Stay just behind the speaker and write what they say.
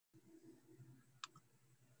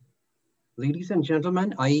Ladies and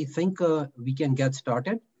gentlemen, I think we can get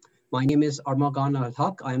started. My name is Armagan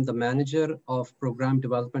Al-Haq. I am the Manager of Program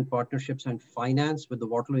Development Partnerships and Finance with the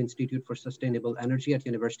Waterloo Institute for Sustainable Energy at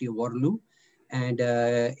University of Waterloo. And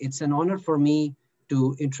it's an honor for me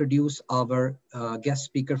to introduce our guest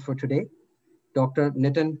speaker for today. Dr.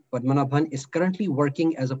 Nitin Padmanabhan is currently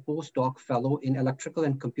working as a postdoc fellow in electrical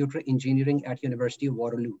and computer engineering at University of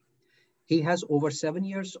Waterloo. He has over 7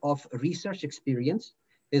 years of research experience.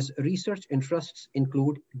 His research interests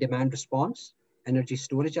include demand response, energy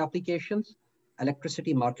storage applications,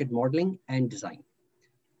 electricity market modeling and design,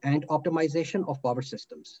 and optimization of power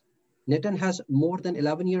systems. Nitin has more than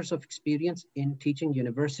 11 years of experience in teaching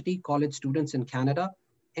university college students in Canada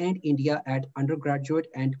and India at undergraduate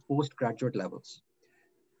and postgraduate levels.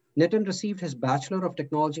 Nitin received his Bachelor of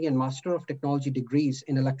Technology and Master of Technology degrees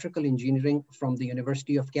in Electrical Engineering from the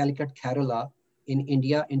University of Calicut, Kerala in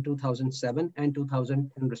India in 2007 and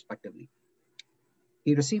 2010 respectively.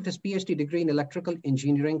 He received his PhD degree in Electrical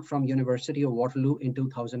Engineering from University of Waterloo in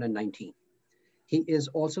 2019. He is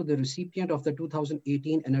also the recipient of the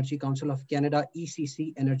 2018 Energy Council of Canada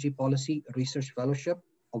ECC Energy Policy Research Fellowship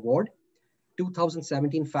Award,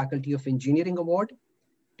 2017 Faculty of Engineering Award,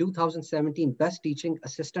 2017 Best Teaching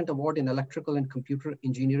Assistant Award in Electrical and Computer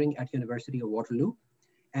Engineering at University of Waterloo,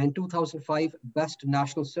 and 2005 Best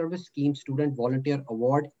National Service Scheme Student Volunteer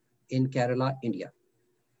Award in Kerala, India.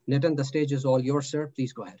 Nitin, the stage is all yours, sir.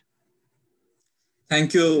 Please go ahead.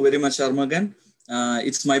 Thank you very much, Armagan.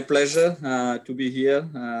 It's my pleasure to be here.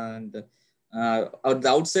 And at the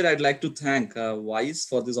outset, I'd like to thank WISE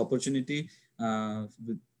for this opportunity,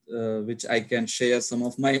 which I can share some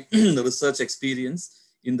of my research experience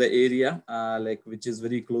in the area, which is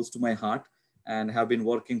very close to my heart, and have been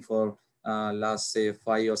working for last, say,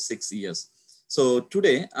 5 or 6 years. So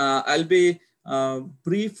today, I'll be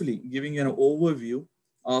briefly giving you an overview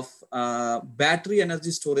of battery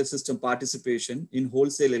energy storage system participation in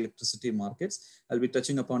wholesale electricity markets. I'll be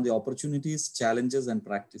touching upon the opportunities, challenges, and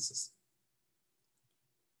practices.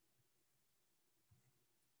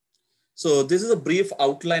 So this is a brief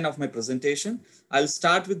outline of my presentation. I'll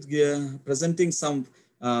start with presenting some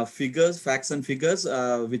facts and figures,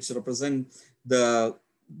 which represent the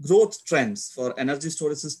growth trends for energy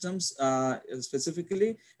storage systems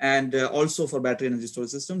specifically, and also for battery energy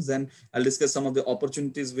storage systems. Then I'll discuss some of the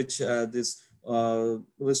opportunities which this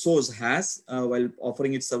resource has while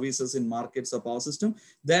offering its services in markets of power system.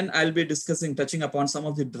 Then I'll be touching upon some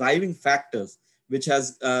of the driving factors which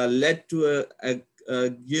has led to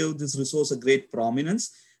give this resource a great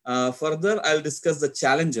prominence. Further, I'll discuss the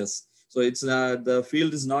challenges. So it's the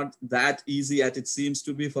field is not that easy as it seems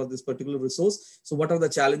to be for this particular resource. So what are the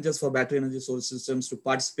challenges for battery energy storage systems to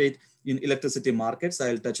participate in electricity markets?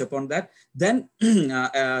 I'll touch upon that. Then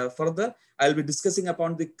further, I'll be discussing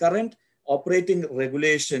upon the current operating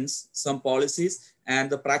regulations, some policies, and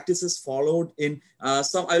the practices followed in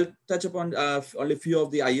some. I'll touch upon only a few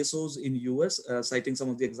of the ISOs in US, citing some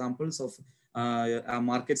of the examples of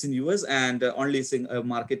markets in US and only a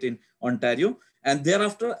market in Ontario. And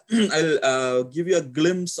thereafter, I'll give you a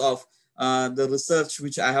glimpse of the research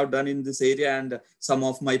which I have done in this area and some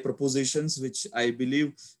of my propositions, which I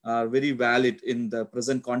believe are very valid in the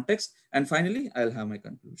present context. And finally, I'll have my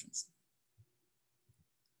conclusions.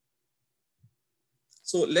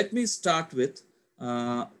 So let me start with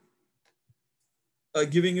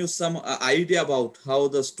giving you some idea about how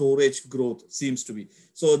the storage growth seems to be.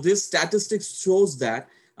 So this statistics shows that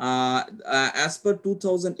as per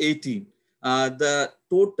 2018, the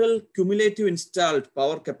total cumulative installed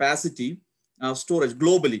power capacity of storage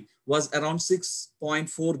globally was around 6.4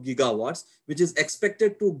 gigawatts, which is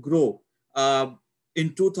expected to grow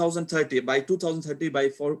in 2030, by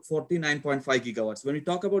 49.5 gigawatts. When we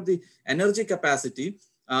talk about the energy capacity,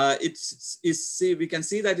 we can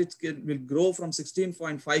see that it will grow from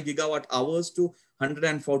 16.5 gigawatt hours to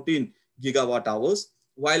 114 gigawatt hours.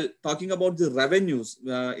 While talking about the revenues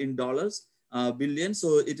in dollars, billion,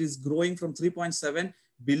 so it is growing from 3.7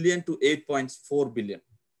 billion to 8.4 billion.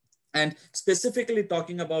 And specifically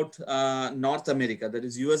talking about North America, that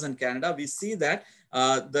is US and Canada, we see that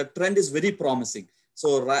the trend is very promising.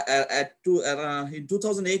 So in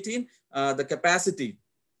 2018, the capacity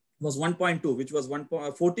was 1.2, which was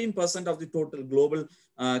 14% of the total global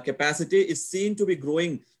capacity, is seen to be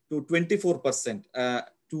growing to 24%.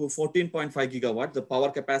 To 14.5 gigawatt, the power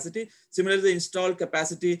capacity. Similarly, the installed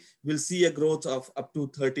capacity will see a growth of up to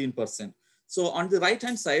 13%. So on the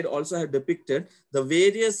right-hand side, also I have depicted the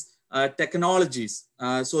various technologies.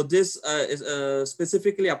 So this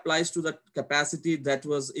specifically applies to the capacity that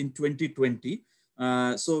was in 2020.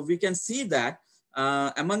 So we can see that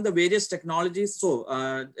among the various technologies. So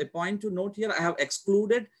a point to note here, I have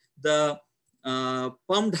excluded the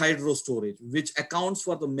pumped hydro storage, which accounts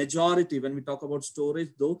for the majority when we talk about storage,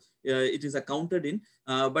 though it is accounted in,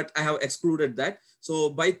 but I have excluded that.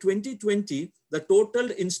 So by 2020, the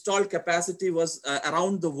total installed capacity was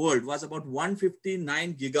around the world was about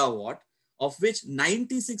 159 gigawatt, of which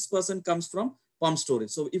 96% comes from pump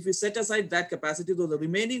storage. So if we set aside that capacity, though the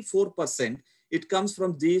remaining 4%, it comes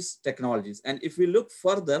from these technologies. And if we look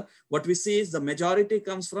further, what we see is the majority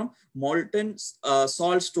comes from molten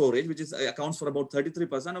salt storage, which is accounts for about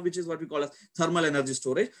 33%, which is what we call as thermal energy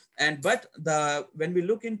storage. And but when we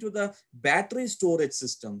look into the battery storage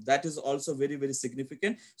system, that is also very, very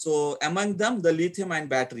significant. So among them, the lithium-ion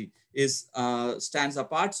battery is stands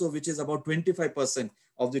apart, so which is about 25%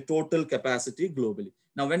 of the total capacity globally.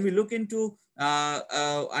 Now, when we look into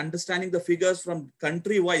understanding the figures from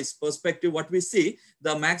country-wise perspective, what we see,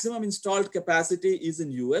 the maximum installed capacity is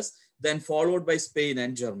in US, then followed by Spain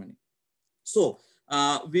and Germany. So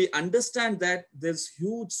we understand that there's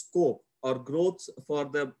huge scope or growth for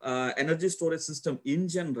the energy storage system in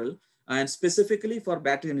general, and specifically for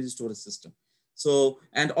battery energy storage system. So,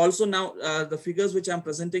 and also now the figures which I'm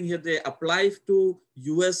presenting here, they apply to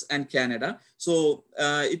US and Canada. So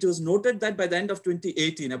it was noted that by the end of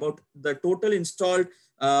 2018, about the total installed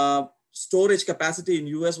storage capacity in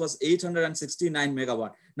US was 869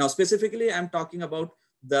 megawatt. Now, specifically, I'm talking about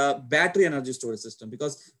the battery energy storage system,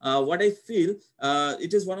 because what I feel,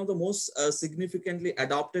 it is one of the most significantly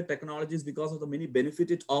adopted technologies because of the many benefit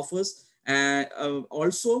it offers. And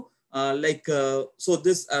also, so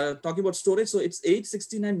this talking about storage, so it's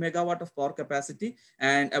 869 megawatt of power capacity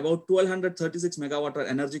and about 1236 megawatt of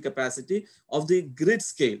energy capacity of the grid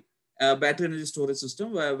scale battery energy storage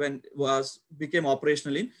system when became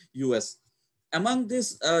operational in US. Among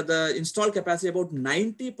this, the installed capacity, about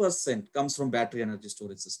 90% comes from battery energy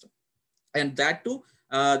storage system. And that too,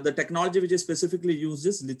 the technology which is specifically used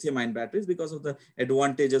is lithium-ion batteries because of the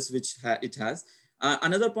advantages which it has.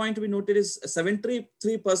 Another point we noted is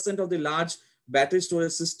 73% of the large battery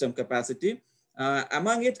storage system capacity.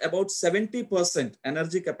 Among it, about 70%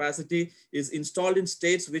 energy capacity is installed in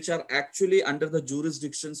states which are actually under the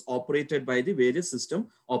jurisdictions operated by the various system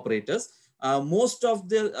operators. Most of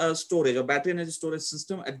the storage or battery energy storage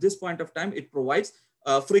system at this point of time, it provides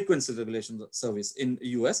frequency regulation service in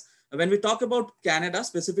US. When we talk about Canada,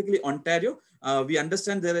 specifically Ontario, we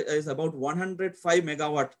understand there is about 105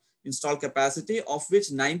 megawatt installed capacity, of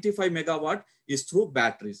which 95 megawatt is through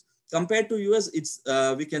batteries. Compared to US, it's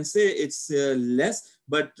we can say it's less,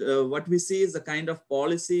 but what we see is the kind of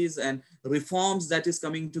policies and reforms that is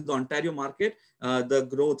coming to the Ontario market. The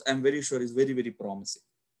growth, I'm very sure, is very, very promising.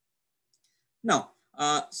 Now,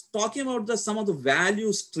 talking about some of the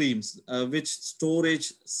value streams which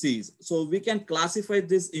storage sees. So we can classify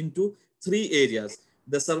this into three areas: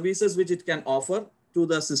 the services which it can offer to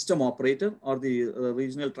the system operator or the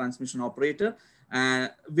regional transmission operator,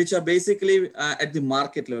 which are basically at the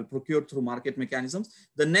market level, procured through market mechanisms.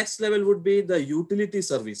 The next level would be the utility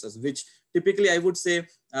services, which typically I would say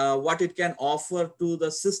what it can offer to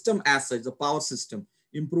the system assets, the power system,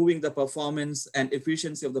 improving the performance and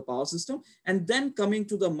efficiency of the power system, and then coming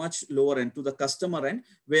to the much lower end, to the customer end,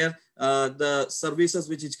 where the services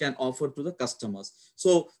which it can offer to the customers.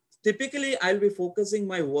 So typically, I'll be focusing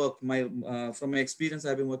my work, from my experience,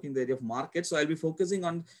 I've been working in the area of market. So I'll be focusing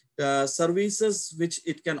on services which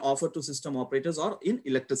it can offer to system operators or in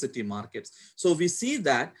electricity markets. So we see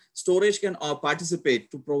that storage can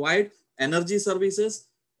participate to provide energy services,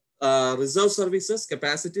 reserve services,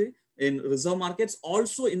 capacity in reserve markets,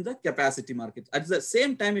 also in the capacity market. At the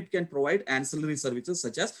same time, it can provide ancillary services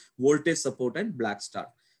such as voltage support and black start.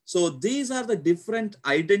 So these are the different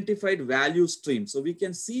identified value streams. So we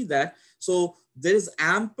can see that, so there is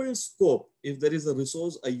ample scope. If there is a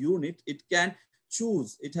resource, a unit, it can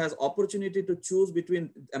choose, it has opportunity to choose between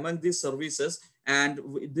among these services, and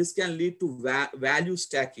this can lead to value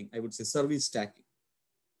stacking, I would say service stacking.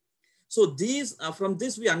 So these, from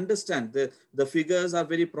this we understand the figures are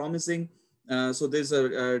very promising. So there's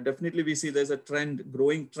a, definitely we see there's a trend,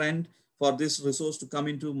 growing trend for this resource to come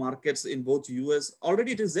into markets in both US.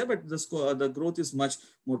 Already it is there, but the growth is much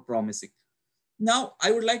more promising. Now,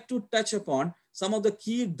 I would like to touch upon some of the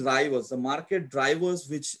key drivers, the market drivers,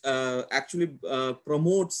 which actually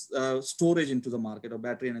promotes storage into the market, or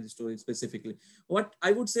battery energy storage specifically. What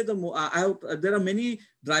I would say, there are many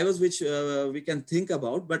drivers which we can think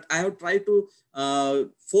about, but I have tried to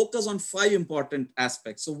focus on 5 important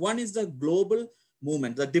aspects. So one is the global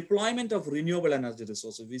movement, the deployment of renewable energy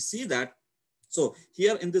resources. We see that. So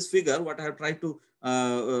here in this figure, what I have tried to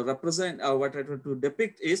represent, what I try to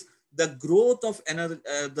depict is the growth of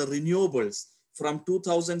the renewables from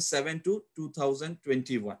 2007 to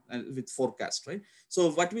 2021 with forecast, right?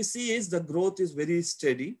 So what we see is the growth is very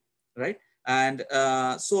steady, right? And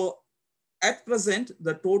so at present,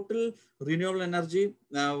 the total renewable energy,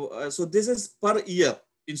 so this is per year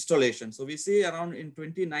installation. So we see around in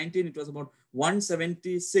 2019, it was about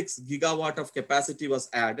 176 gigawatt of capacity was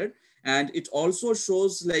added. And it also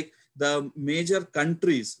shows like the major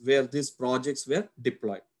countries where these projects were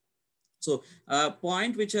deployed. So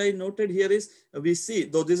point which I noted here is we see,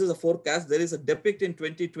 though this is a forecast, there is a depict in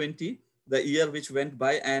 2020, the year which went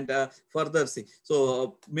by, and further see.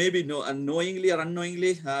 So maybe knowingly or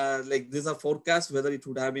unknowingly, like these are forecasts, whether it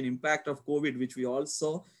would have been impact of COVID, which we all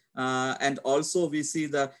saw. And also we see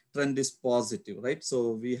the trend is positive, right?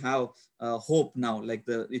 So we have hope now, like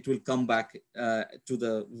it will come back to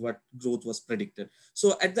the what growth was predicted.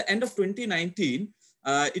 So at the end of 2019,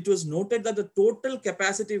 it was noted that the total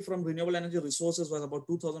capacity from renewable energy resources was about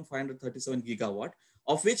 2,537 gigawatt,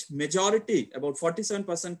 of which majority, about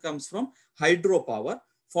 47% comes from hydropower,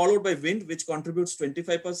 followed by wind, which contributes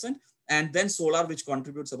 25%, and then solar, which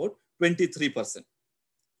contributes about 23%.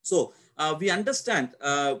 So we understand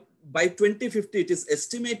by 2050, it is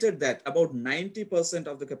estimated that about 90%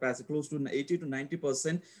 of the capacity, close to 80 to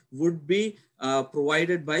 90%, would be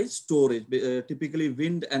provided by storage, typically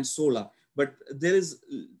wind and solar. But there is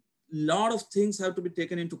a lot of things have to be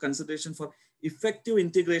taken into consideration for effective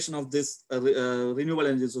integration of this renewable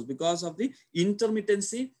energy source, because of the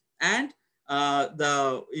intermittency and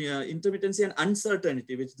intermittency and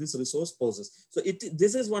uncertainty which this resource poses. So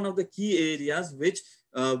this is one of the key areas which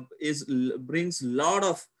brings a lot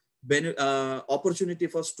of opportunity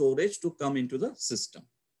for storage to come into the system.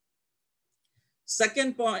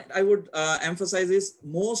 Second point I would emphasize is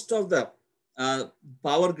most of the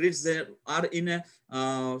power grids there are in a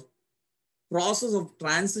process of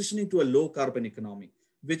transitioning to a low carbon economy,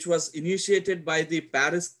 which was initiated by the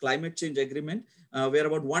Paris Climate Change Agreement, where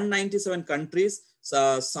about 197 countries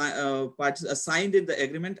signed in the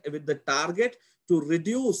agreement with the target to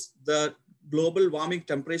reduce the global warming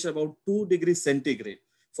temperature about 2 degrees centigrade.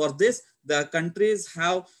 For this, the countries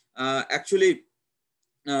have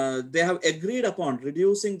they have agreed upon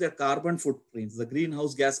reducing their carbon footprints, the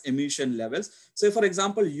greenhouse gas emission levels. So for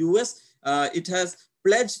example, US, it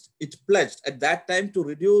pledged at that time to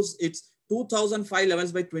reduce its 2005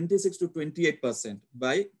 levels by 26 to 28%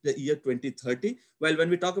 by the year 2030. While when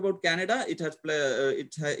we talk about Canada, it has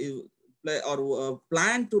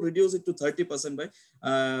planned to reduce it to 30% by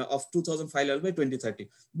of 2005 level by 2030.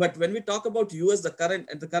 But when we talk about US, the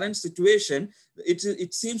current situation,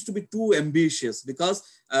 it seems to be too ambitious, because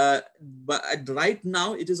but right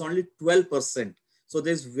now it is only 12%. So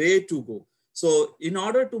there's way to go. So in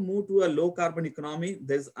order to move to a low carbon economy,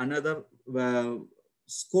 there's another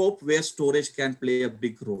scope where storage can play a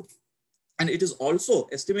big role. And it is also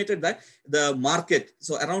estimated that the market,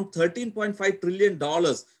 so around $13.5 trillion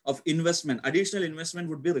of investment, additional investment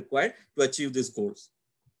would be required to achieve these goals.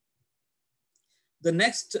 The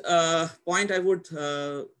next point I would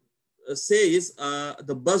say is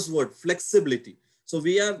the buzzword flexibility. So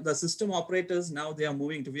we are the system operators now, they are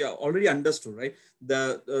moving to, we are already understood, right?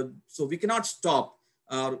 So we cannot stop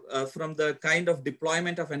from the kind of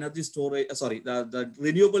deployment of energy storage, the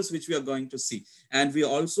renewables which we are going to see. And we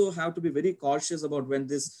also have to be very cautious about when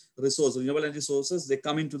this resource, renewable energy sources, they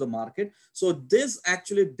come into the market. So this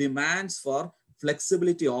actually demands for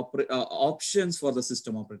flexibility options for the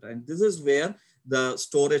system operator. And this is where the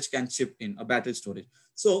storage can chip in, a battery storage.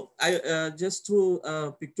 So I just through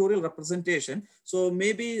pictorial representation. So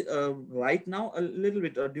maybe right now, a little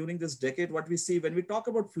bit during this decade, what we see when we talk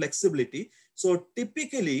about flexibility, so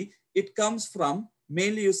typically it comes from,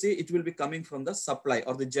 mainly you see, it will be coming from the supply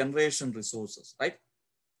or the generation resources, right?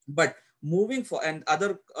 But moving for, and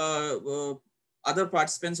other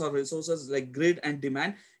participants or resources like grid and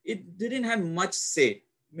demand, it didn't have much say,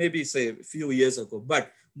 maybe say a few years ago.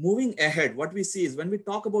 But moving ahead, what we see is when we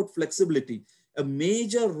talk about flexibility, a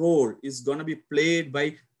major role is going to be played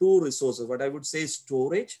by two resources. What I would say is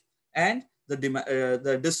storage and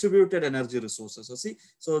the distributed energy resources. So see,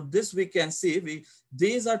 so this we can see,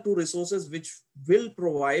 these are two resources which will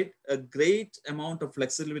provide a great amount of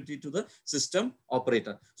flexibility to the system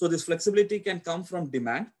operator. So this flexibility can come from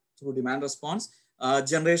demand, through demand response.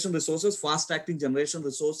 Generation resources, fast-acting generation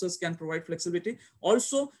resources can provide flexibility.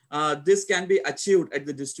 Also, this can be achieved at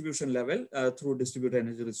the distribution level through distributed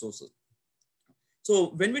energy resources.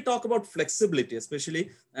 So when we talk about flexibility,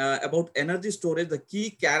 especially about energy storage, the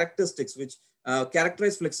key characteristics which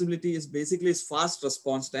characterize flexibility is basically its fast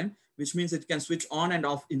response time, which means it can switch on and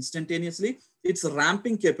off instantaneously. It's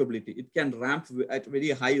ramping capability. It can ramp at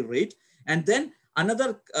very high rate. And then another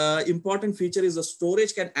important feature is the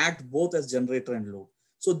storage can act both as generator and load.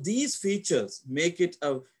 So these features make it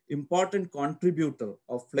a important contributor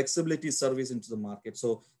of flexibility service into the market. So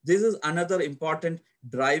this is another important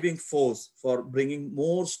driving force for bringing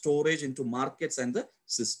more storage into markets and the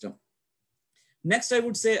system. Next, I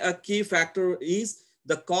would say a key factor is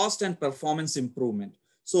the cost and performance improvement.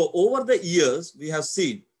 So over the years, we have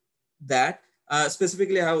seen that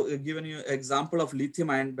specifically I have given you an example of lithium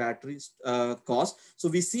ion batteries cost. So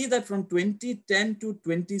we see that from 2010 to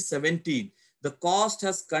 2017, the cost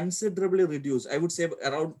has considerably reduced. I would say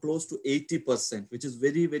around close to 80%, which is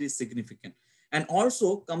very, very significant. And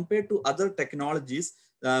also compared to other technologies,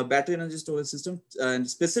 battery energy storage system, and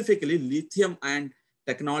specifically lithium ion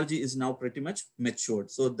technology is now pretty much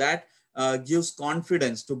matured. So that gives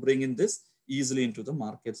confidence to bring in this easily into the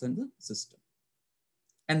markets and the system.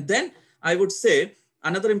 And then I would say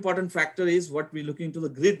another important factor is what we look into the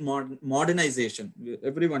grid modernization.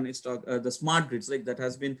 Everyone is talking the smart grids, like that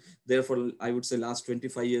has been there for, I would say, last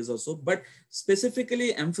 25 years or so, but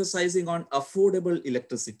specifically emphasizing on affordable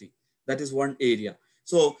electricity. That is one area.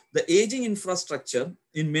 So the aging infrastructure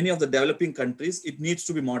in many of the developing countries, it needs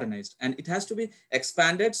to be modernized and it has to be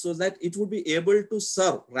expanded so that it would be able to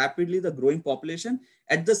serve rapidly the growing population.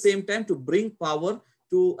 At the same time, to bring power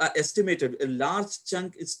to estimated a large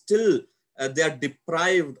chunk is still they are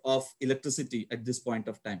deprived of electricity at this point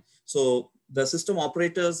of time. So the system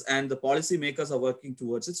operators and the policy makers are working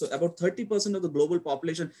towards it. So about 30% of the global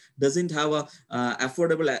population doesn't have a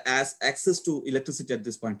affordable access to electricity at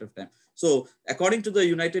this point of time. So according to the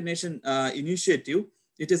United Nations initiative,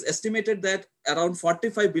 it is estimated that around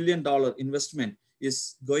 $45 billion investment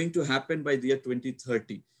is going to happen by the year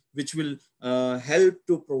 2030, which will help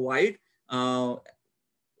to provide, I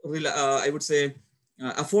would say,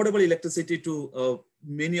 affordable electricity to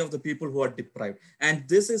many of the people who are deprived. And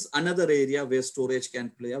this is another area where storage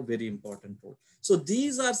can play a very important role. So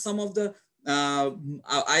these are some of the,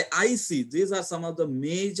 I see these are some of the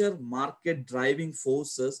major market driving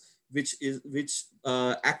forces which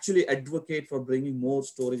actually advocate for bringing more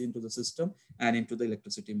storage into the system and into the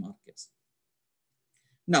electricity markets.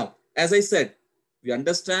 Now, as I said, we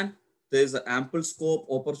understand there is an ample scope,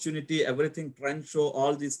 opportunity, everything, trend show,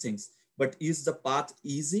 all these things. But is the path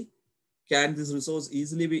easy? Can this resource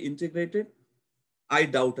easily be integrated? I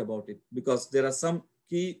doubt about it because there are some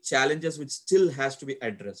key challenges which still has to be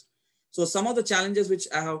addressed. So some of the challenges which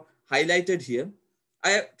I have highlighted here,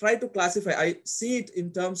 I try to classify. I see it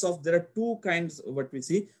in terms of there are two kinds of what we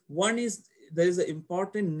see. One is there is an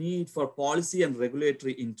important need for policy and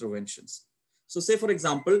regulatory interventions. So say, for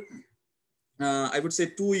example, I would say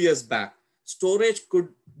 2 years back, storage could,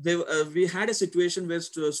 we had a situation where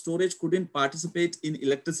storage couldn't participate in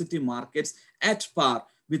electricity markets at par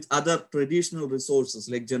with other traditional resources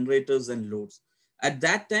like generators and loads. At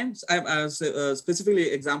that time, specifically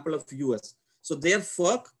example of US. So their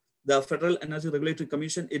FERC, the Federal Energy Regulatory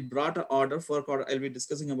Commission, it brought an order, FERC order, I'll be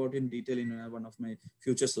discussing about in detail in one of my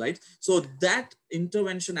future slides. So that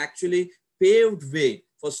intervention actually paved way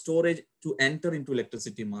for storage to enter into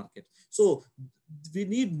electricity market. So we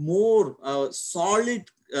need more solid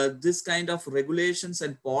this kind of regulations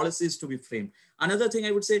and policies to be framed. Another thing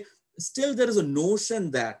I would say, still there is a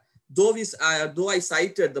notion that though I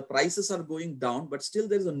cited the prices are going down, but still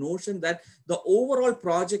there is a notion that the overall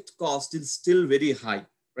project cost is still very high,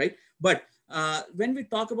 right? But when we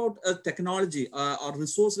talk about technology or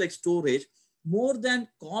resource like storage, more than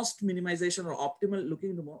cost minimization or optimal,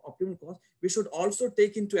 looking into more optimal cost, we should also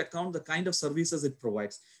take into account the kind of services it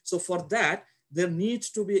provides. So for that, there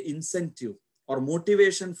needs to be incentive or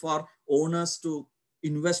motivation for owners to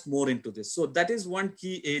invest more into this. So that is one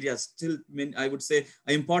key area, still, I would say,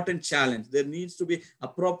 an important challenge. There needs to be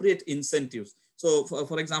appropriate incentives. So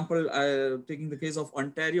for example, taking the case of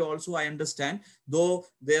Ontario also, I understand, though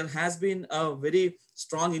there has been a very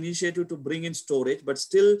strong initiative to bring in storage, but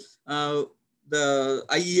still the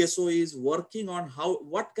IESO is working on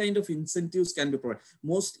what kind of incentives can be provided.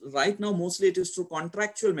 Right now, mostly it is through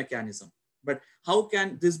contractual mechanism. But how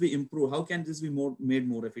can this be improved? How can this be made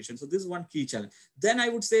more efficient? So this is one key challenge. Then I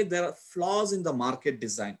would say there are flaws in the market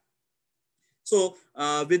design. So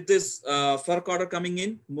with this FERC order coming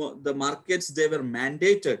in, the markets, they were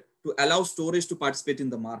mandated to allow storage to participate in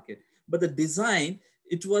the market. But the design,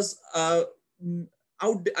 it was, I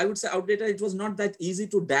would say outdated. It was not that easy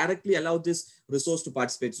to directly allow this resource to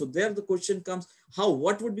participate. So there the question comes,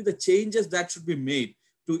 what would be the changes that should be made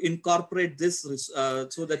to incorporate this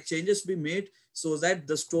so that changes be made so that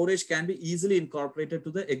the storage can be easily incorporated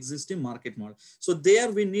to the existing market model. So there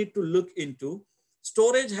we need to look into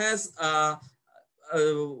storage has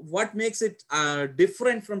what makes it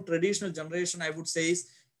different from traditional generation, I would say, is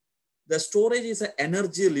the storage is an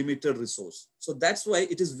energy limited resource. So that's why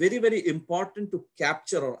it is very, very important to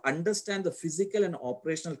capture or understand the physical and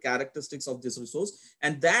operational characteristics of this resource.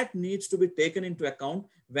 And that needs to be taken into account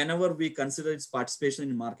whenever we consider its participation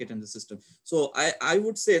in market and the system. So I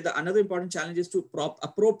would say that another important challenge is to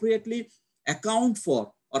appropriately account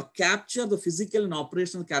for or capture the physical and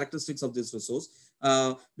operational characteristics of this resource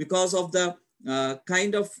because of the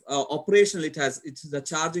kind of operational it has. It's the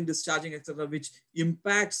charging, discharging, etc., which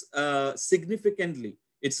impacts significantly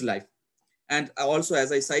its life. And also,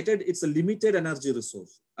 as I cited, it's a limited energy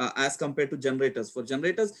resource as compared to generators. For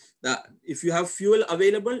generators, if you have fuel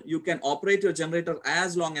available, you can operate your generator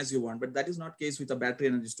as long as you want, but that is not the case with a battery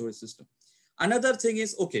energy storage system. Another thing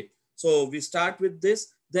is, okay, so we start with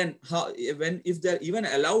this, then how, if they're even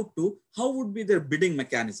allowed to, how would be their bidding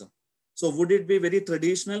mechanism? So would it be very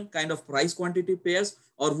traditional kind of price quantity pairs,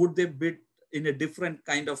 or would they bid in a different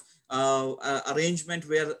kind of arrangement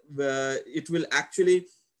where it will actually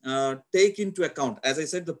take into account, as I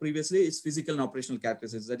said the previously, is physical and operational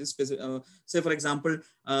characteristics. That is, say for example,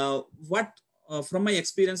 what from my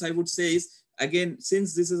experience I would say is, again,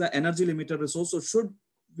 since this is an energy limited resource, so should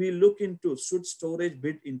we look into, should storage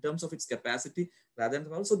bid in terms of its capacity rather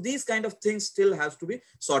than, so these kind of things still have to be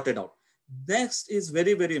sorted out. Next is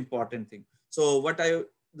very, very important thing. So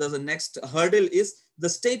the next hurdle is the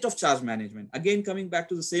state of charge management. Again, coming back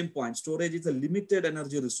to the same point, storage is a limited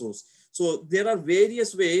energy resource. So there are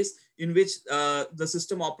various ways in which the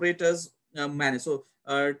system operators manage. So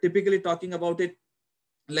typically talking about it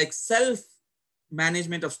like self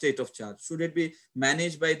management of state of charge. Should it be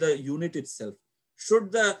managed by the unit itself?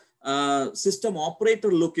 Should the system operator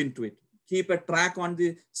look into it, keep a track on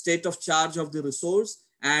the state of charge of the resource?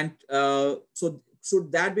 And so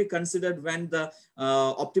should that be considered when the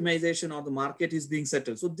optimization or the market is being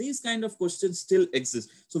settled? So these kind of questions still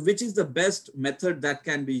exist. So which is the best method that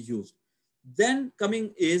can be used? Then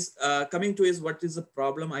coming to what is the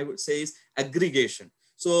problem, I would say, is aggregation.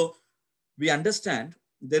 So we understand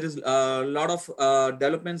there is a lot of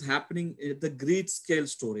developments happening at the grid scale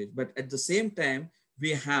storage, but at the same time,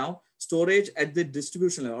 we have storage at the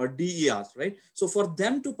distribution level, or DERs, right? So for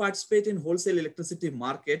them to participate in wholesale electricity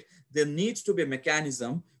market, there needs to be a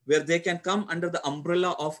mechanism where they can come under the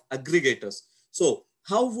umbrella of aggregators. So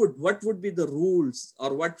what would be the rules,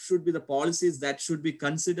 or what should be the policies that should be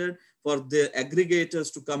considered for the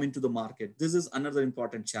aggregators to come into the market? This is another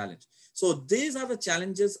important challenge. So these are the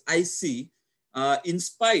challenges I see in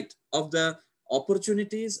spite of the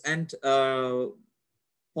opportunities and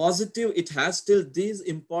positive it has, still these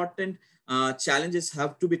important challenges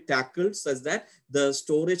have to be tackled such that the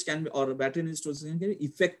storage can be, or battery energy storage can be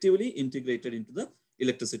effectively integrated into the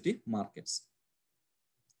electricity markets.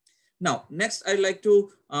 Now, next, I'd like to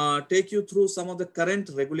take you through some of the current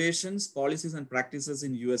regulations, policies, and practices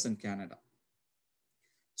in US and Canada.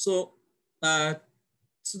 So the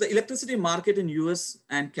electricity market in US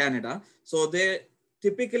and Canada, so they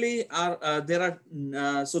typically are,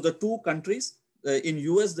 so the two countries, in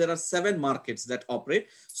US, there are 7 markets that operate.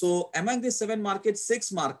 So among these 7 markets,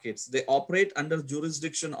 6 markets, they operate under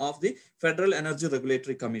jurisdiction of the Federal Energy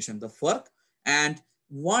Regulatory Commission, the FERC, and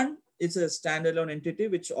one is a standalone entity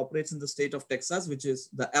which operates in the state of Texas, which is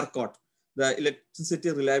the ERCOT, the Electricity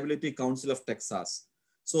Reliability Council of Texas.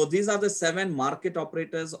 So these are the 7 market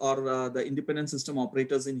operators, or the independent system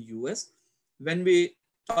operators in US. When we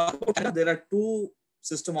talk about Canada, there are 2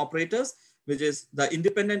 system operators, which is the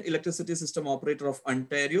Independent Electricity System Operator of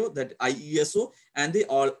Ontario, that IESO, and the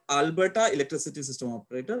Alberta Electricity System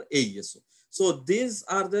Operator, AESO. So these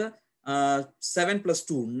are the 7 plus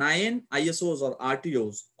 2, 9 ISOs or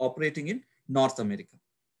RTOs operating in North America.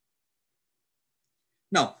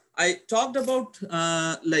 Now, I talked about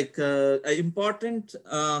an important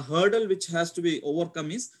hurdle which has to be overcome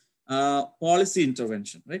is policy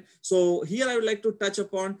intervention, right? So here I would like to touch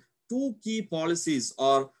upon 2 key policies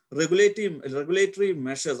or regulatory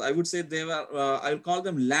measures. I would say they were, I'll call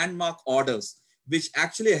them landmark orders, which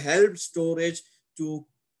actually helped storage to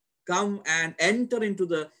come and enter into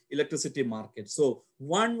the electricity market. So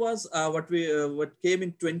one was what came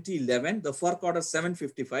in 2011, the FERC Order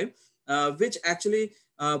 755, which actually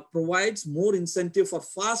provides more incentive for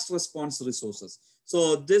fast response resources.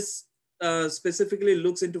 So this specifically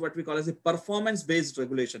looks into what we call as a performance-based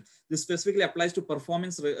regulation. This specifically applies to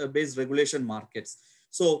performance-based regulation markets.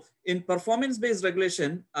 So in performance-based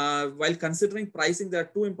regulation, while considering pricing, there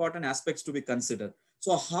are 2 important aspects to be considered.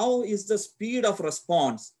 So how is the speed of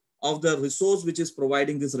response of the resource which is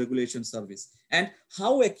providing this regulation service, and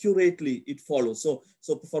how accurately it follows? So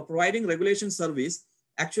for providing regulation service,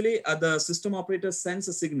 actually the system operator sends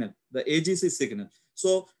a signal, the AGC signal.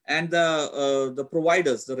 So, and the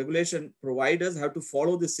providers, the regulation providers have to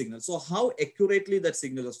follow this signal. So how accurately that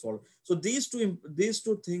signal is followed. So these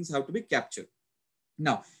two things have to be captured.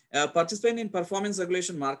 Now, participant in performance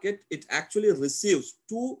regulation market, it actually receives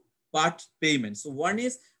two-part payments. So one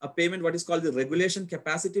is a payment, what is called the regulation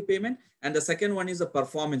capacity payment, and the second one is a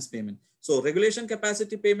performance payment. So regulation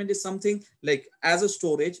capacity payment is something like, as a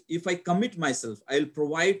storage, if I commit myself, I'll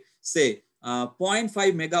provide, say, 0.5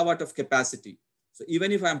 megawatt of capacity. So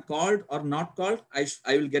even if I'm called or not called, I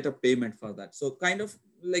will get a payment for that. So kind of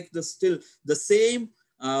like still the same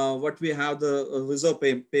what we have the reserve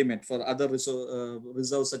payment for other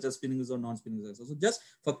reserves such as spinning reserve, non-spinning reserve. So just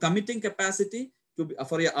for committing capacity to be,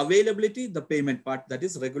 for your availability, the payment part, that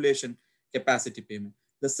is regulation capacity payment.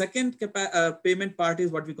 The second payment part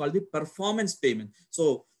is what we call the performance payment.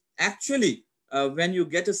 So actually, when you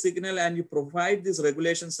get a signal and you provide this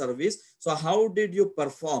regulation service, so how did you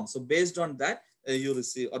perform? So based on that, you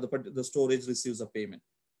receive, or the storage receives a payment.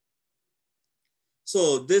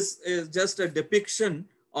 So this is just a depiction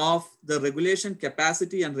of the regulation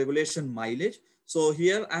capacity and regulation mileage. So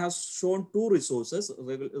here I have shown two resources,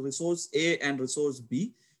 resource A and resource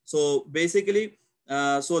B. So basically,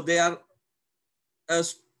 so they are,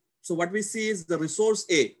 so what we see is the resource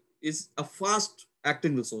A is a fast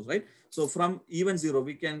acting resource, right? So from even zero,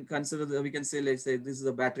 we can consider that, we can say, let's say this is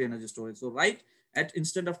a battery energy storage. So right at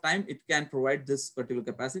instant of time, it can provide this particular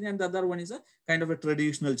capacity. And the other one is a kind of a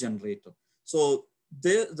traditional generator. So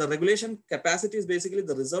the regulation capacity is basically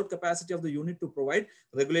the reserved capacity of the unit to provide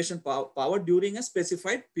regulation power during a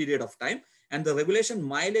specified period of time. And the regulation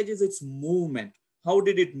mileage is its movement. How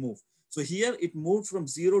did it move? So here it moved from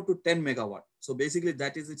 0 to 10 megawatt. So basically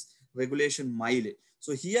that is its regulation mileage.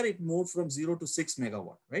 So here it moved from 0 to 6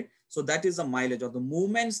 megawatt, right? So that is the mileage, or the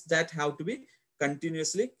movements that have to be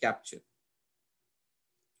continuously captured.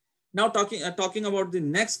 Now talking about the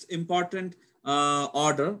next important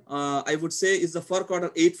order, I would say is the FERC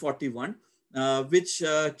order 841, which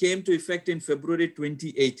came to effect in February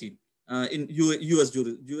 2018 in US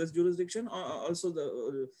jurisdiction, or also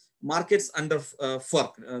the markets under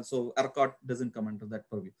FERC. So ERCOT doesn't come under that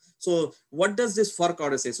purview. So what does this FERC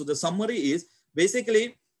order say? So the summary is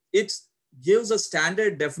basically it gives a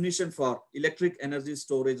standard definition for electric energy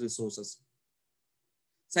storage resources.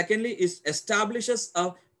 Secondly, it establishes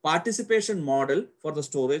a participation model for the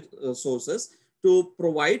storage sources to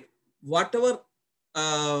provide whatever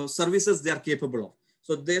services they are capable of.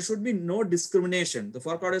 So there should be no discrimination. The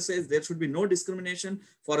FERC order says there should be no discrimination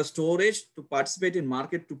for a storage to participate in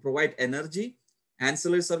market to provide energy,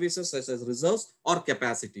 ancillary services such as reserves or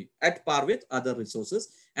capacity at par with other resources.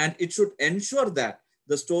 And it should ensure that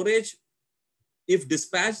the storage, if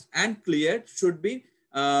dispatched and cleared, should be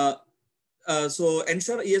so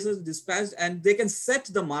ensure ESS dispatched, and they can set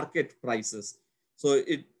the market prices. So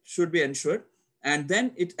it should be ensured. And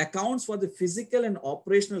then it accounts for the physical and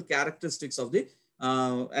operational characteristics of the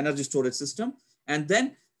energy storage system. And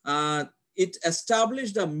then it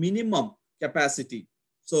established a minimum capacity.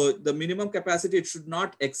 So the minimum capacity, it should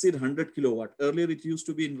not exceed 100 kilowatt. Earlier, it used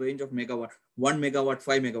to be in range of megawatt, 1 megawatt,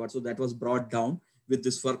 5 megawatt. So that was brought down with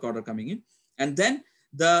this FERC order coming in. And then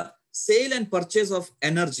the sale and purchase of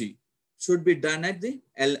energy should be done at the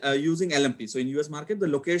using LMP. So in US market, the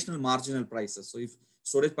locational marginal prices. So if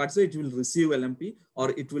storage participates, it will receive LMP,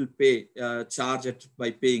 or it will pay charge it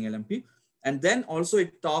by paying LMP. And then also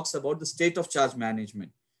it talks about the state of charge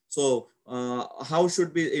management. So how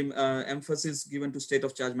should be emphasis given to state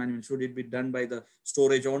of charge management? Should it be done by the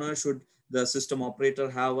storage owner? Should the system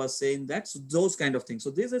operator have a say in that? So those kind of things.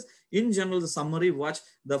 So this is in general the summary what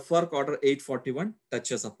the FERC order 841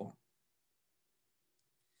 touches upon.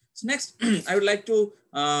 So next, I would like to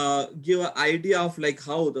give an idea of like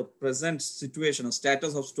how the present situation or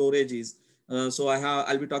status of storage is. So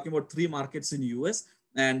I'll be talking about 3 markets in US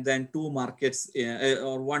and then 2 markets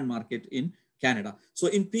or 1 market in Canada. So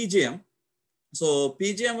in PJM, so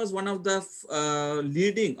PJM was one of the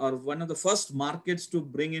leading or one of the first markets to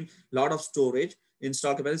bring in a lot of storage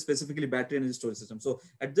installed capacity, specifically battery energy storage system. So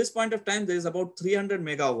at this point of time, there is about 300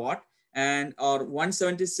 megawatt and or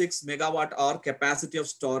 176 megawatt hour capacity of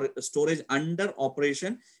storage under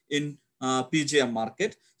operation in PJM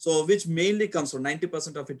market. So which mainly comes from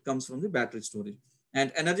 90% of it comes from the battery storage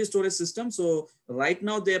and energy storage system. So right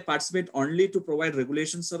now they participate only to provide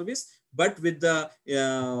regulation service, but with the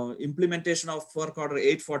implementation of FERC order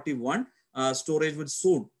 841, storage would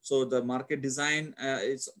soon. So the market design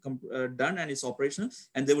is done and it's operational,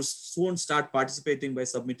 and they will soon start participating by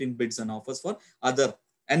submitting bids and offers for other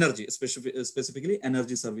energy, specifically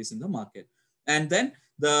energy service in the market. And then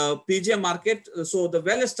the PGM market, so the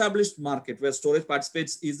well-established market where storage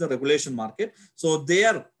participates is the regulation market. So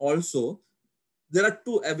there also, there are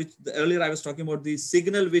two, which earlier I was talking about the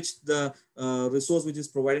signal which the resource which is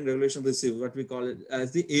providing regulation receives, what we call it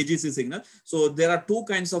as the AGC signal. So there are two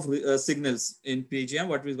kinds of signals in PGM,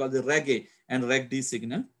 what we call the Reg A and Reg D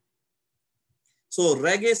signal. So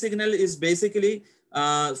Reg A signal is basically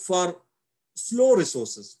for slow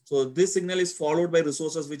resources. So this signal is followed by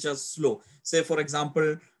resources which are slow. Say for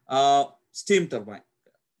example, steam turbine,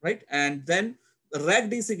 right? And then Reg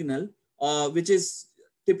D signal, which is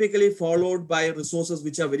typically followed by resources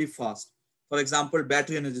which are very fast. For example,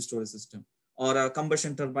 battery energy storage system or a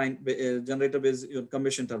combustion turbine, generator-based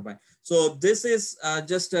combustion turbine. So this is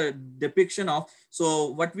just a depiction of,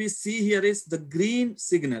 so what we see here is the green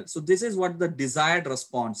signal. So this is what the desired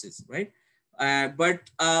response is, right? But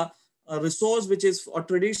a resource which is a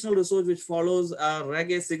traditional resource which follows a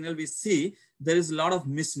Reg A signal, we see there is a lot of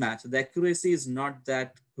mismatch. The accuracy is not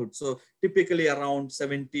that good. So typically around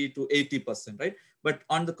 70 to 80%, right? But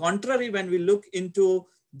on the contrary, when we look into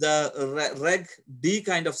the Reg D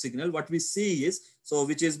kind of signal, what we see is, so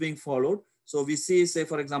which is being followed. So we see, say,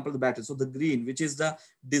 for example, the battery. So the green, which is the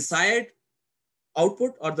desired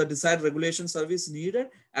output or the desired regulation service needed,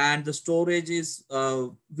 and the storage is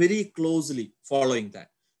very closely following that.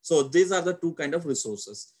 So these are the two kind of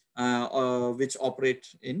resources which operate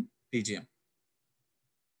in PGM.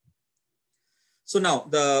 So now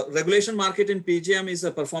the regulation market in PGM is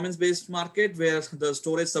a performance-based market where the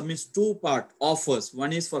storage submits two-part offers.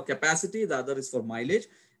 One is for capacity, the other is for mileage.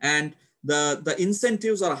 And the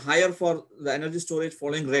incentives are higher for the energy storage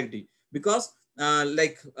following Reg D because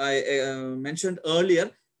like I mentioned earlier,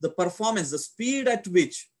 the performance, the speed at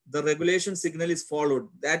which the regulation signal is followed,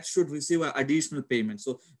 that should receive an additional payment.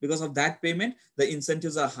 So because of that payment, the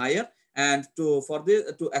incentives are higher. And to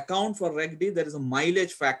account for Reg D, there is a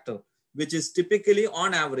mileage factor, which is typically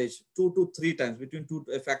on average 2 to 3 times,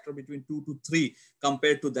 a factor between 2 to 3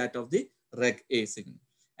 compared to that of the Reg A signal.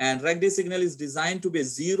 And Reg D signal is designed to be a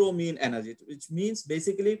zero mean energy, which means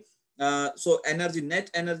basically, so net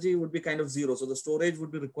energy would be kind of zero. So the storage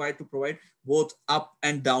would be required to provide both up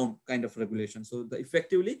and down kind of regulation. So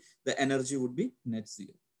effectively, the energy would be net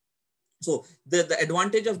zero. So the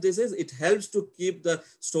advantage of this is it helps to keep the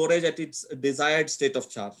storage at its desired state of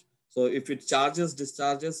charge. So if it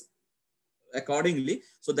discharges accordingly,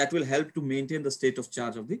 so that will help to maintain the state of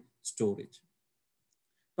charge of the storage.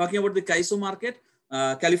 Talking about the CAISO market,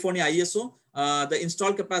 California ISO, the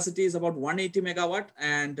installed capacity is about 180 megawatt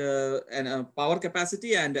and power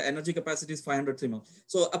capacity and energy capacity is 503 mil.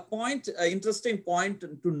 So interesting point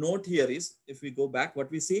to note here is, if we go back,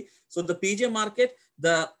 what we see, so the PGM market,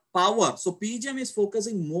 the power, so PGM is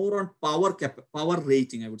focusing more on power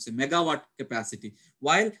rating, I would say, megawatt capacity,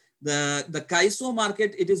 while the CAISO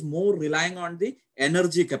market, it is more relying on the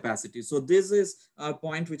energy capacity. So this is a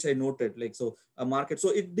point which I noted, like, so a market. So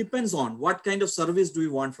it depends on what kind of service do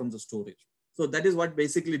you want from the storage. So that is what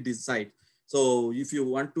basically decide. So if you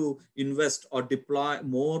want to invest or deploy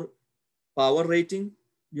more power rating,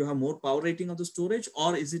 you have more power rating of the storage,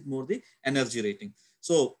 or is it more the energy rating?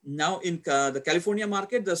 So now in the California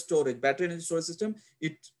market, the storage, battery energy storage system,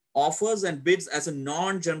 it offers and bids as a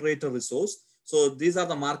non-generator resource. So these are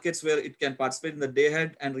the markets where it can participate in the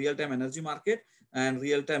day-ahead and real-time energy market and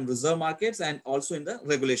real-time reserve markets, and also in the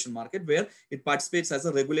regulation market where it participates as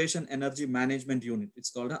a regulation energy management unit.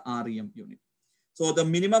 It's called a REM unit. So the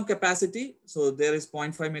minimum capacity, so there is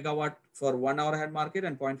 0.5 megawatt for 1 hour ahead market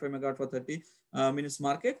and 0.5 megawatt for 30 minutes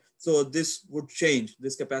market. So this would change.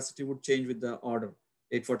 This capacity would change with the order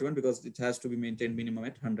 841 because it has to be maintained minimum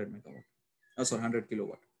at 100 megawatt. 100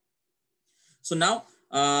 kilowatt. So now,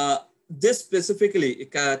 this specifically,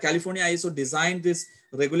 California ISO designed this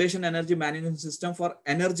regulation energy management system for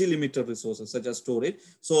energy limited resources such as storage.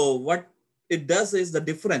 So what it does is the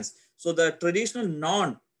difference. So the traditional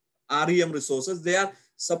non-REM resources, they are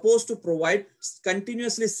supposed to provide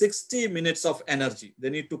continuously 60 minutes of energy. They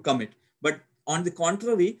need to commit. But on the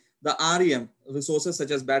contrary, the REM resources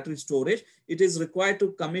such as battery storage, it is required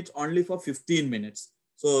to commit only for 15 minutes.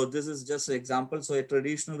 So this is just an example. So a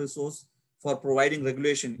traditional resource for providing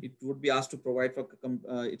regulation, it would be asked to provide for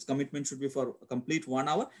its commitment should be for a complete 1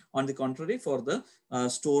 hour. On the contrary, for the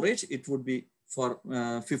storage, it would be for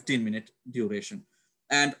 15-minute duration.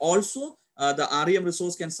 And also the REM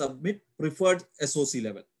resource can submit preferred SOC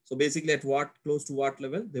level. So basically at close to what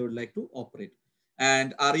level they would like to operate.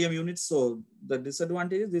 and REM units. So the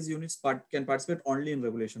disadvantage is these units can participate only in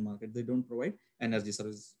regulation market. They don't provide energy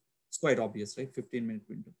service. It's quite obvious, right? 15-minute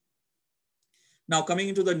window. Now coming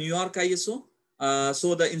into the New York ISO,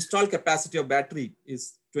 so the installed capacity of battery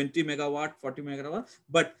is 20 megawatt, 40 megawatt,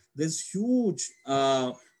 but there's huge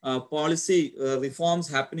policy reforms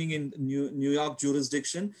happening in New York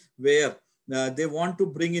jurisdiction where they want to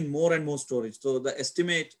bring in more and more storage. So the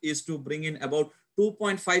estimate is to bring in about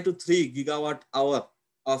 2.5 to 3 gigawatt hour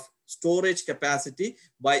of storage capacity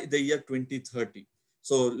by the year 2030.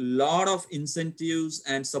 So a lot of incentives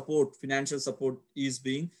and support, financial support is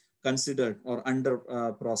being considered or under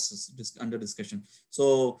process, under discussion.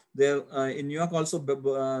 So there in New York also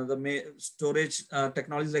the storage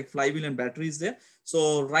technologies like flywheel and batteries there.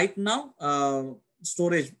 So right now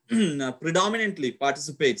storage predominantly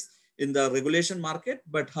participates in the regulation market,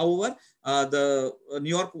 but however the New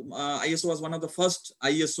York ISO was one of the first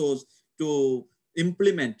ISOs to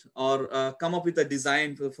implement or come up with a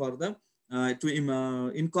design for the to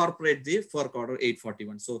incorporate the FERC order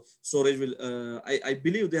 841. So storage will, I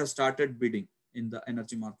believe they have started bidding in the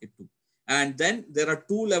energy market too. And then there are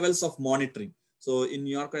two levels of monitoring. So in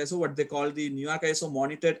New York ISO, what they call the New York ISO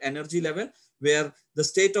monitored energy level, where the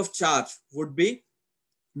state of charge would be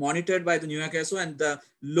monitored by the New York ISO, and the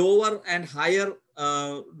lower and higher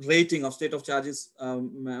rating of state of charge is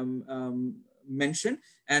mentioned.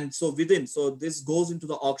 And so within, so this goes into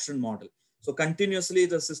the auction model. So continuously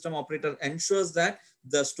the system operator ensures that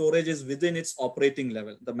the storage is within its operating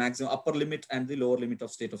level, the maximum upper limit and the lower limit of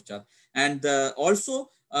state of charge. And also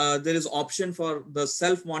there is option for the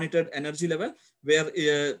self-monitored energy level, where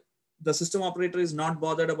the system operator is not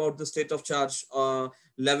bothered about the state of charge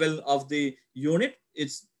level of the unit.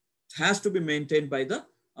 It has to be maintained by the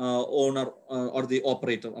owner or the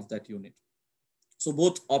operator of that unit. So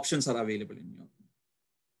both options are available in New York.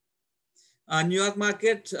 New York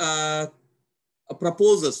market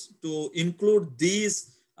proposes to include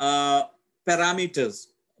these parameters,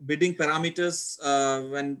 bidding parameters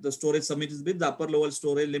when the storage submit is bid: the upper lower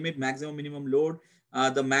storage limit, maximum minimum load,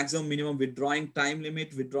 the maximum minimum withdrawing time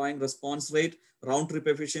limit, withdrawing response rate, round trip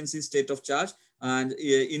efficiency, state of charge, and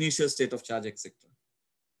initial state of charge, etc.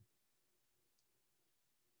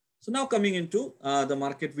 So now coming into the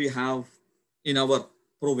market we have in our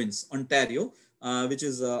province, Ontario, which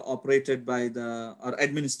is operated by the or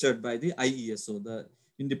administered by the IESO, the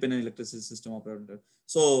Independent Electricity System Operator.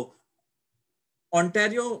 So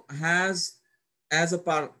Ontario has, as a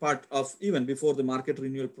part of, even before the market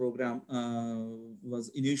renewal program was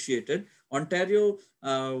initiated, Ontario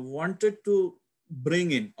wanted to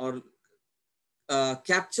bring in or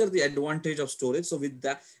capture the advantage of storage. So with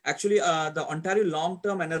that, actually the Ontario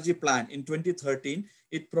Long-Term Energy Plan in 2013,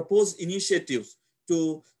 it proposed initiatives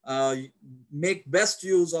to make best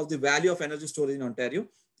use of the value of energy storage in Ontario.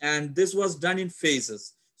 And this was done in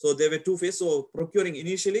phases. So there were two phases. So procuring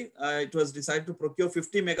initially, it was decided to procure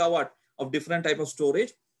 50 megawatt of different type of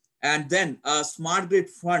storage. And then a smart grid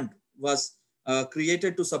fund was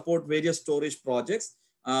created to support various storage projects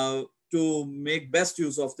to make best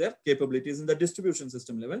use of their capabilities in the distribution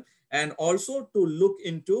system level, and also to look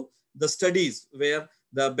into the studies where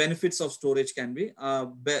the benefits of storage can be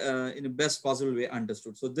in the best possible way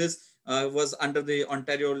understood. So this was under the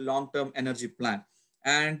Ontario Long-Term Energy Plan.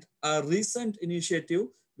 And a recent initiative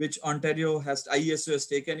which Ontario has, IESO has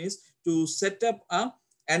taken, is to set up a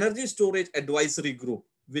energy storage advisory group,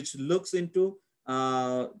 which looks into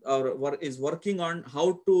or is working on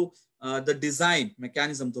how to the design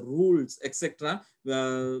mechanism, the rules, etc.,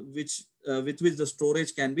 with which the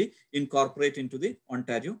storage can be incorporated into the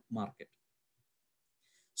Ontario market.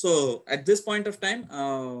 So at this point of time,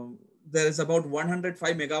 there is about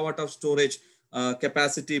 105 megawatt of storage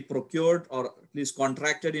capacity procured or at least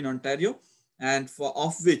contracted in Ontario, and for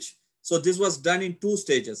of which, so this was done in two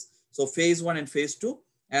stages. So phase 1 and phase 2.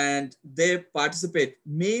 And they participate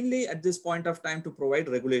mainly at this point of time to provide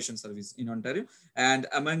regulation service in Ontario. And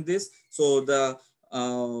among this, so the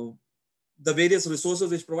various resources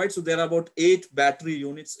which provide, so there are about 8 battery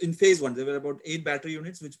units in phase 1. There were about 8 battery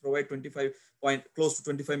units which provide close to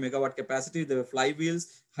 25 megawatt capacity. There were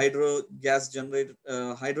flywheels,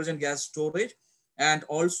 hydrogen gas storage, and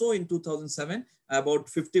also in 2007 about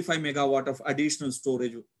 55 megawatt of additional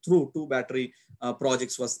storage through 2 battery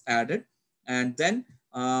projects was added. And then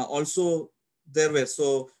also there were,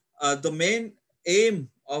 so the main aim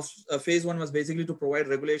of phase 1 was basically to provide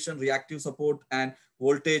regulation, reactive support, and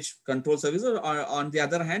voltage control services. On the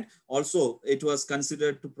other hand, also it was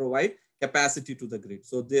considered to provide capacity to the grid.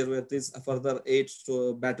 So there were this further 8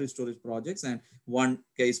 battery storage projects and 1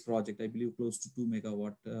 case project, I believe close to 2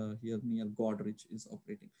 megawatt here near Godrej is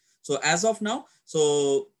operating. So as of now,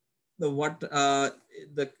 so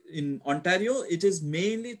in Ontario, it is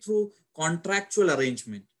mainly through contractual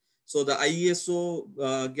arrangement. So the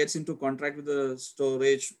IESO gets into contract with the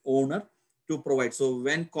storage owner to provide. So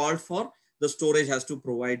when called for, the storage has to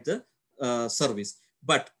provide the service.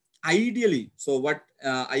 But ideally, so what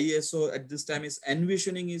IESO at this time is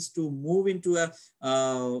envisioning is to move into a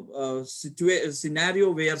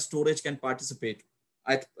scenario where storage can participate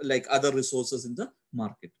at like other resources in the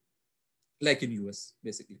market, like in US,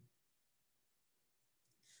 basically.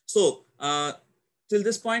 So till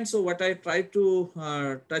this point, so what I try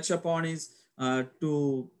to touch upon is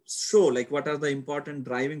to show like what are the important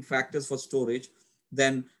driving factors for storage.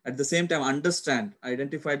 Then at the same time,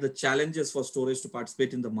 identify the challenges for storage to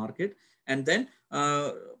participate in the market. And then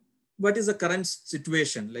what is the current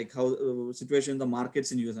situation, like how situation in the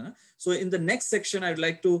markets in US. So in the next section, I'd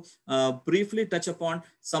like to briefly touch upon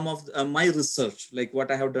some of my research, like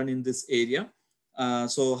what I have done in this area.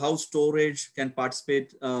 So how storage can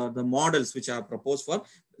participate, the models which are proposed for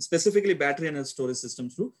specifically battery and storage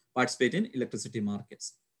systems to participate in electricity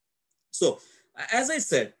markets. So as I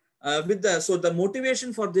said, the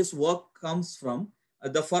motivation for this work comes from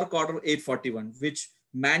the FERC Order 841, which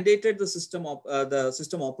mandated the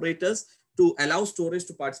system operators to allow storage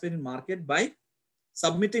to participate in market by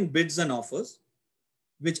submitting bids and offers,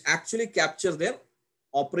 which actually capture their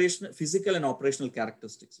physical and operational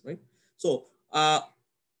characteristics, right? So,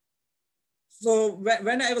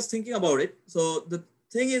 when I was thinking about it, so the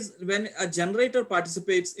thing is, when a generator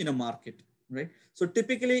participates in a market, right? So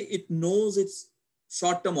typically it knows its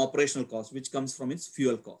short-term operational cost, which comes from its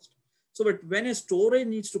fuel cost. So, but when a storage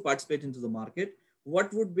needs to participate into the market,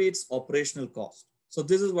 what would be its operational cost? So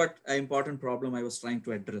this is what an important problem I was trying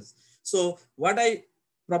to address. So what I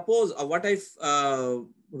propose, or what I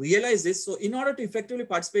realized is, so in order to effectively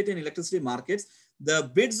participate in electricity markets,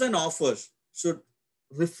 the bids and offers should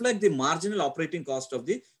reflect the marginal operating cost of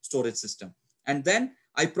the storage system. And then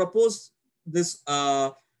I propose this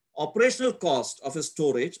operational cost of a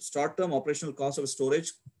storage, short-term operational cost of a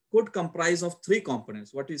storage could comprise of 3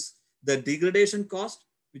 components. What is the degradation cost,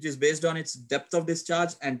 which is based on its depth of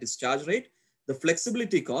discharge and discharge rate, the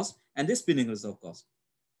flexibility cost, and the spinning reserve cost.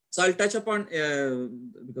 So I'll touch upon,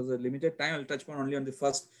 because of limited time, I'll touch upon only on the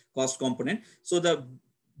first cost component. So the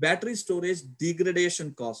battery storage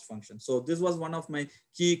degradation cost function. So this was one of my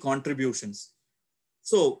key contributions.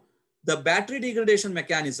 So the battery degradation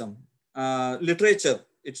mechanism, literature,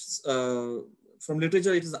 from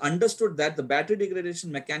literature, it is understood that the battery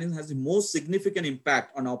degradation mechanism has the most significant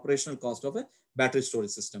impact on operational cost of a battery storage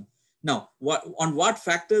system. Now, on what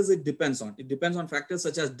factors it depends on? It depends on factors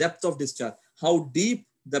such as depth of discharge, how deep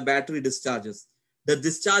the battery discharges, the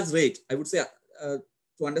discharge rate. I would say,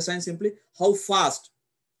 to understand simply, how fast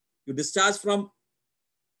you discharge from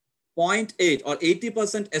 0.8 or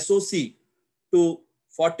 80% SOC to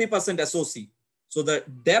 40% SOC. So the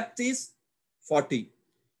depth is 40.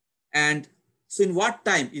 And so in what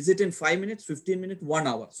time? Is it in 5 minutes, 15 minutes, 1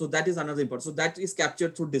 hour? So that is another important. So that is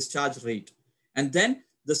captured through discharge rate. And then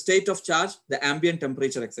the state of charge, the ambient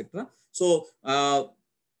temperature, etc. So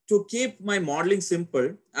to keep my modeling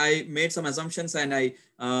simple, I made some assumptions and I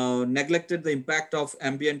neglected the impact of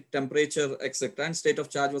ambient temperature, etc. And state of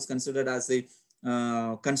charge was considered as a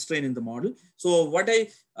constraint in the model. So what I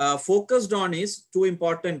focused on is 2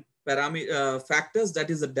 important factors, that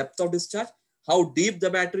is the depth of discharge, how deep the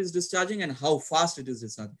battery is discharging, and how fast it is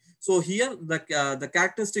discharging. So here the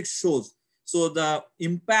characteristic shows, so the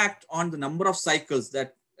impact on the number of cycles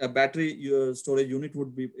that a battery storage unit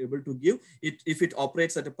would be able to give if it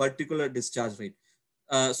operates at a particular discharge rate.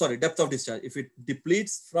 Depth of discharge. If it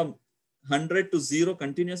depletes from 100 to 0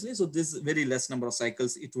 continuously, so this very less number of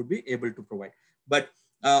cycles it would be able to provide. But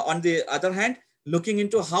on the other hand, looking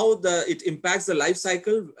into how it impacts the life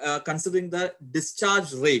cycle, considering the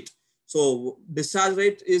discharge rate. So discharge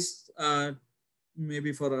rate is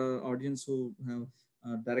maybe for our audience who have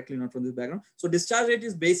directly not from this background. So discharge rate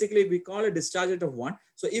is basically, we call a discharge rate of 1.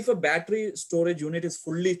 So if a battery storage unit is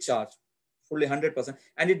fully charged, fully 100%,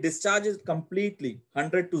 and it discharges completely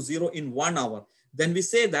 100 to 0 in 1 hour, then we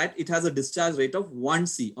say that it has a discharge rate of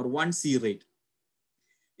 1C or 1C rate.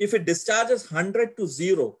 If it discharges 100 to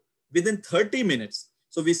 0 within 30 minutes,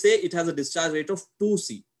 so we say it has a discharge rate of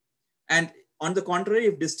 2C. And on the contrary,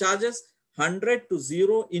 if discharges 100 to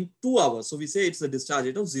 0 in 2 hours, so we say it's a discharge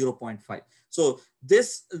rate of 0.5. So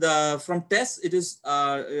this, from tests, it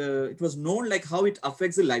was known like how it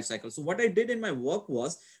affects the life cycle. So what I did in my work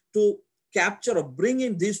was to capture or bring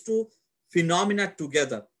in these 2 phenomena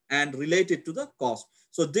together and relate it to the cost.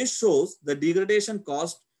 So this shows the degradation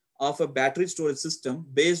cost of a battery storage system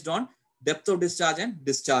based on depth of discharge and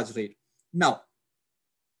discharge rate. Now,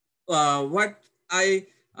 what I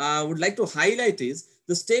would like to highlight is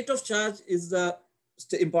the state of charge is the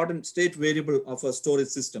important state variable of a storage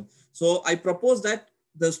system. So I propose that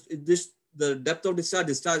the depth of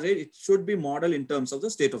discharge rate, it should be modeled in terms of the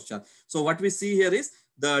state of charge. So what we see here is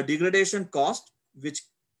the degradation cost, which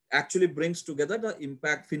actually brings together the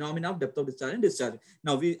impact phenomena of depth of discharge and discharge.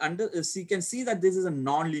 Now we can see that this is a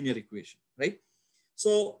non-linear equation, right?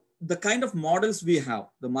 So the kind of models we have,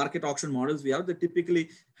 the market auction models we have, they typically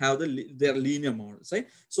have their linear models, right?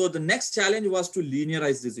 So the next challenge was to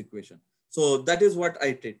linearize this equation. So that is what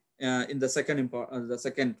I did in the second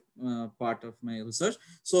part of my research.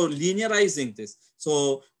 So linearizing this.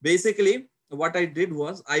 So basically what I did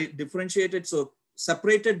was I differentiated, so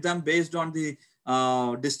separated them based on the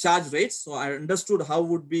discharge rates. So I understood how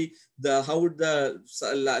would the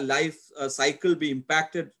life cycle be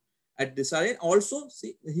impacted at discharge. Also,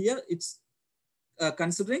 see here it's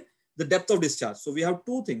considering the depth of discharge. So we have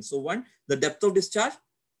two things. So one, the depth of discharge,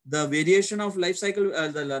 the variation of life cycle,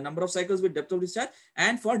 the number of cycles with depth of discharge,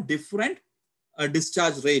 and for different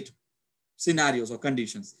discharge rate scenarios or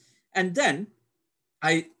conditions. And then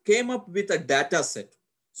I came up with a data set.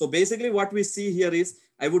 So basically what we see here is,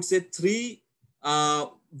 I would say, three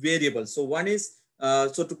variables. So one is,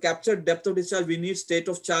 so to capture depth of discharge, we need state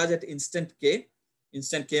of charge at instant k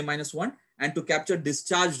minus 1. And to capture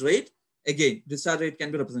discharge rate, again, discharge rate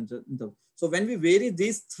can be represented. So when we vary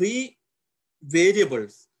these three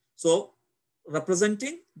variables, so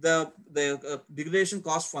representing the degradation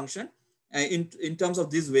cost function in terms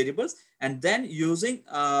of these variables, and then using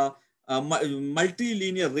a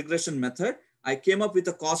multi-linear regression method, I came up with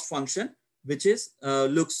a cost function which is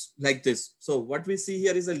looks like this. So what we see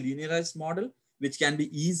here is a linearized model which can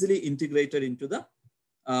be easily integrated into the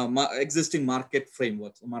existing market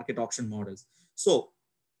frameworks, market auction models. So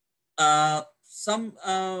some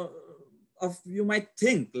of you might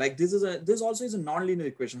think like this also is a non-linear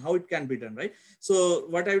equation, how it can be done, right? So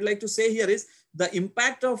what I would like to say here is the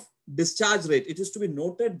impact of discharge rate. It is to be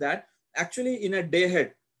noted that actually in a day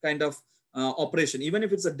ahead kind of operation, even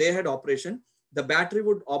if it's a day ahead operation, the battery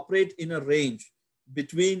would operate in a range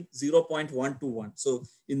between 0.1 to 1. So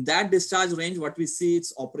in that discharge range, what we see,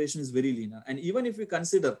 its operation is very linear. And even if we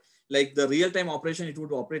consider like the real-time operation, it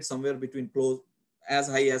would operate somewhere between close as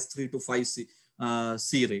high as 3 to 5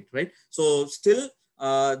 C rate, right? So still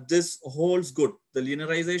this holds good. The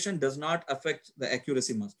linearization does not affect the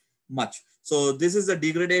accuracy much. So this is the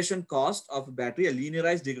degradation cost of a battery, a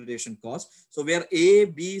linearized degradation cost. So where A,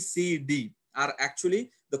 B, C, D are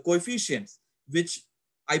actually the coefficients which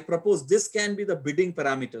I propose this can be the bidding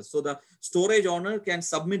parameters. So the storage owner can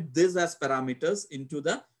submit this as parameters into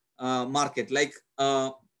the market, like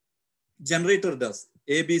generator does.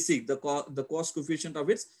 ABC, the cost coefficient of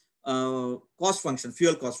its cost function,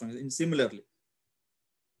 fuel cost function, and similarly.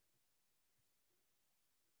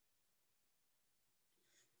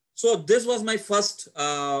 So this was my first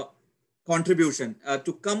contribution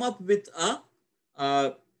to come up with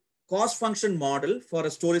a cost function model for a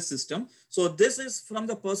storage system. So this is from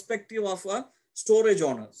the perspective of a storage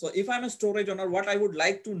owner. So if I'm a storage owner, what I would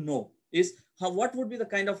like to know is what would be the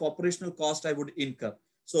kind of operational cost I would incur.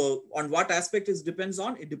 So on what aspect it depends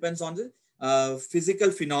on? It depends on the physical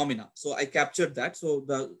phenomena. So I captured that. So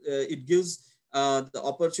it gives the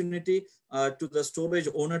opportunity to the storage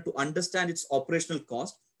owner to understand its operational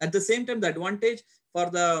cost. At the same time, the advantage for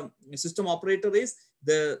the system operator is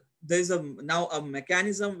there's now a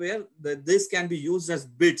mechanism where this can be used as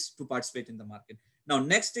bids to participate in the market. Now,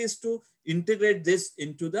 next is to integrate this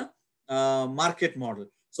into the market model.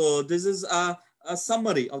 So this is a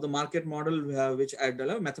summary of the market model which I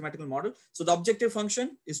developed, mathematical model. So the objective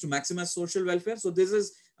function is to maximize social welfare. So this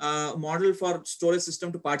is a model for storage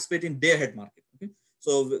system to participate in day ahead market. Okay.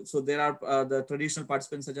 So there are the traditional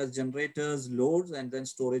participants such as generators, loads, and then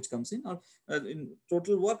storage comes in. Or in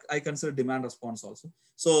total work, I consider demand response also.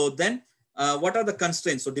 So then what are the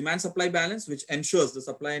constraints? So demand supply balance, which ensures the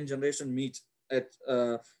supply and generation meet at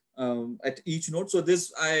each node. So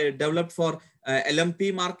this I developed for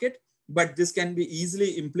LMP market, but this can be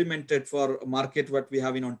easily implemented for a market what we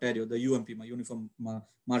have in Ontario, the UMP, Uniform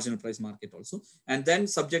Marginal Price Market also. And then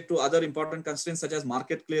subject to other important constraints such as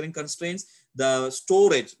market clearing constraints, the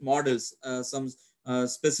storage models, some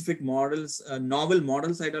specific models, novel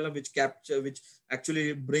models ideology, which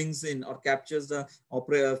actually brings in or captures the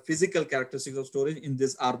physical characteristics of storage in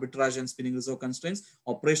this arbitrage and spinning reserve constraints.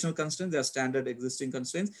 Operational constraints, they are standard existing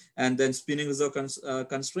constraints, and then spinning reserve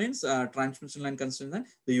constraints, transmission line constraints, and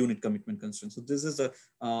the unit commitment constraints. So this is a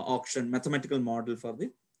auction mathematical model for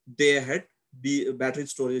the day ahead battery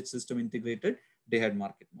storage system integrated day ahead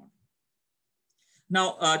market model.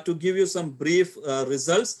 Now, to give you some brief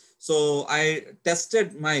results, so I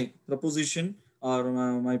tested my proposition or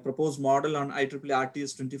my proposed model on IEEE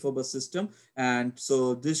RTS 24 bus system. And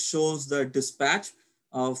so this shows the dispatch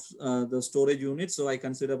of the storage units. So I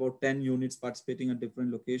consider about 10 units participating at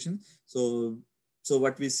different locations. So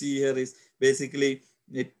what we see here is basically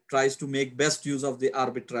it tries to make best use of the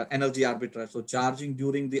energy arbitrage. So charging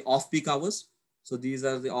during the off-peak hours. So these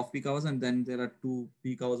are the off-peak hours, and then there are 2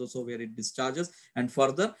 peak hours or so where it discharges, and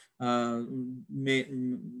further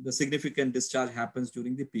the significant discharge happens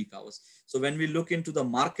during the peak hours. So when we look into the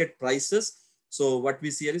market prices, so what we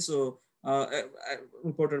see here is, so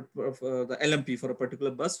reported the LMP for a particular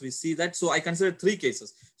bus, we see that. So I consider 3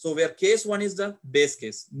 cases. So where case 1 is the base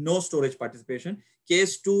case, no storage participation.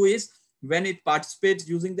 Case 2 is when it participates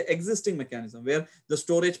using the existing mechanism, where the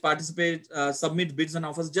storage participate, submit bids and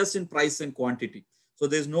offers just in price and quantity. So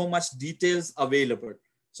there's no much details available.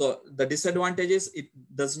 So the disadvantage is it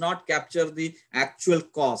does not capture the actual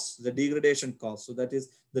cost, the degradation cost. So that is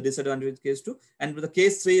the disadvantage case 2. And with the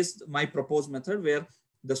case 3 is my proposed method, where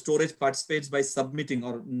the storage participates by submitting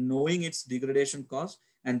or knowing its degradation cost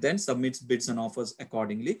and then submits bids and offers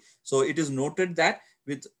accordingly. So it is noted that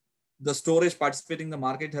with the storage participating in the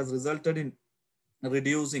market has resulted in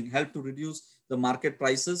help to reduce the market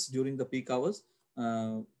prices during the peak hours.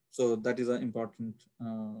 So that is an important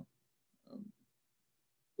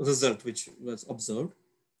result which was observed.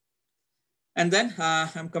 And then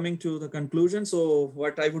I'm coming to the conclusion. So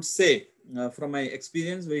what I would say from my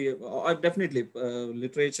experience, definitely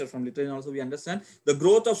literature also, we understand the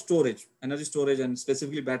growth of storage, energy storage, and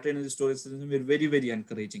specifically battery energy storage system is very, very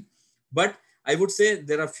encouraging. But I would say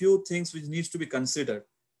there are few things which needs to be considered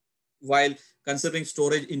while considering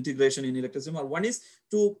storage integration in electricity. One is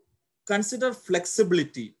to consider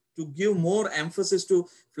flexibility, to give more emphasis to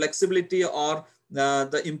flexibility or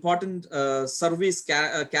the important service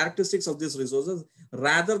characteristics of these resources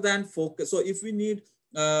rather than focus. So if we need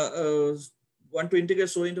want to integrate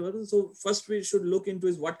storage into, so first we should look into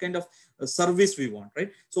is what kind of service we want, right?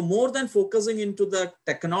 So more than focusing into the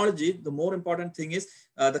technology, the more important thing is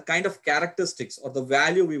the kind of characteristics or the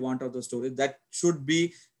value we want of the storage. That should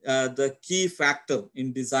be the key factor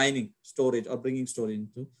in designing storage or bringing storage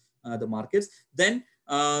into the markets. Then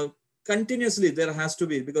continuously there has to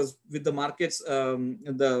be, because with the markets,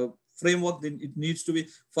 the framework, it needs to be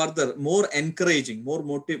further more encouraging, more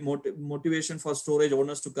motivation for storage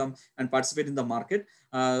owners to come and participate in the market.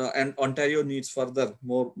 And Ontario needs further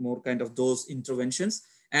more kind of those interventions.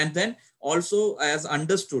 And then also, as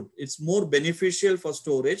understood, it's more beneficial for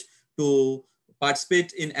storage to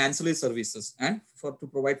participate in ancillary services and to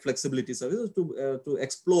provide flexibility services to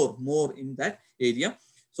explore more in that area.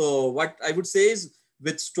 So what I would say is,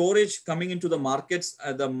 with storage coming into the markets,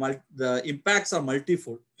 the impacts are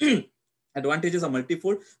multifold. Advantages are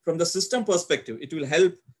multifold. From the system perspective, it will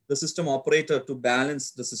help the system operator to balance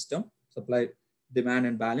the system, supply, demand,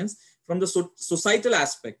 and balance. From the societal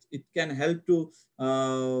aspect, it can help to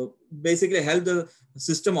basically help the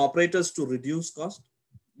system operators to reduce cost,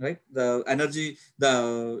 right? The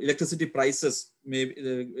electricity prices,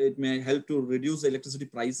 it may help to reduce the electricity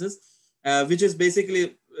prices, which is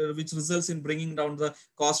basically which results in bringing down the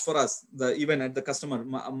cost for us, even at the customer.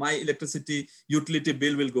 My electricity utility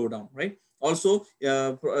bill will go down, right? Also,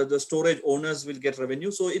 the storage owners will get revenue.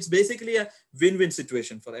 So it's basically a win-win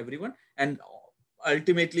situation for everyone. And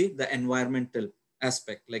ultimately, the environmental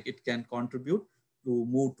aspect, like it can contribute to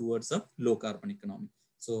move towards a low carbon economy.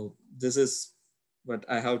 So this is what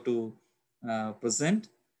I have to present.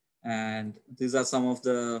 And these are some of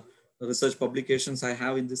the research publications I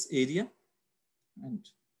have in this area. And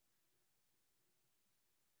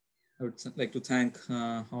I would like to thank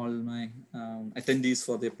all my attendees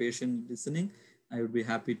for their patient listening. I would be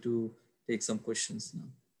happy to take some questions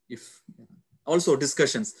now. Also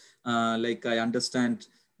discussions, like I understand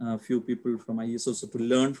a few people from ISO, so to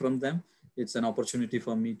learn from them, it's an opportunity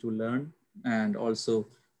for me to learn and also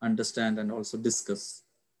understand and also discuss.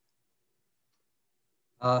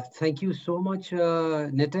 Thank you so much,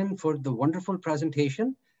 Nitin, for the wonderful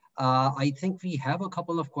presentation. I think we have a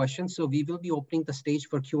couple of questions, so we will be opening the stage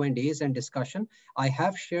for Q&As and discussion. I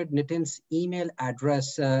have shared Nitin's email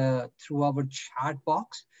address through our chat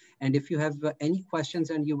box, And if you have any questions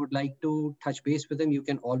and you would like to touch base with him, you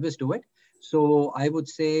can always do it. So I would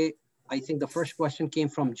say, I think the first question came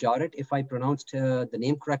from Jared, if I pronounced the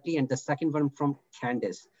name correctly, and the second one from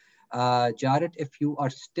Candice. Jared, if you are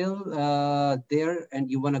still there and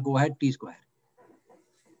you want to go ahead, please go ahead.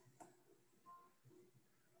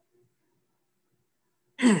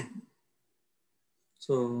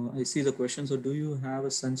 So I see the question. So do you have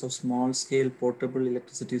a sense of small scale portable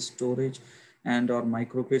electricity storage and or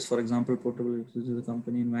microgrids? For example, portable electricity is a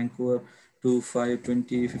company in Vancouver to 5,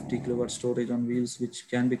 20, 50 kilowatt storage on wheels, which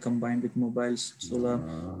can be combined with mobile solar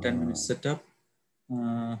 10-minute setup.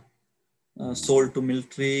 Sold to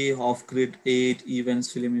military, off-grid aid,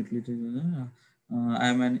 events, film utility.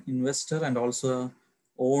 I'm an investor and also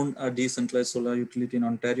own a decentralized solar utility in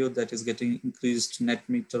Ontario that is getting increased net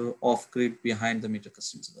meter off-grid behind the meter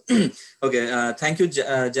customers. Okay, thank you,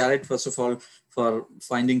 Jared, first of all, for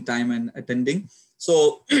finding time and attending.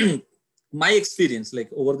 So my experience,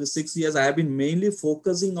 like over the 6 years, I have been mainly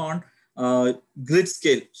focusing on grid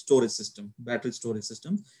scale storage system, battery storage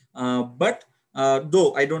systems. But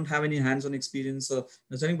though I don't have any hands-on experience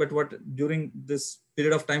but what during this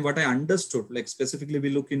period of time, what I understood, like specifically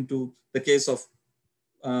we look into the case of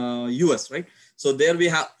US, right? So there we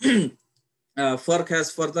have FERC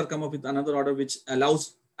has further come up with another order which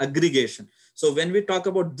allows aggregation. So when we talk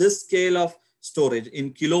about this scale of storage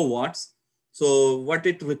in kilowatts, so what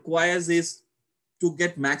it requires is to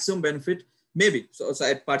get maximum benefit. Maybe so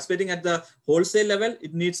at participating at the wholesale level,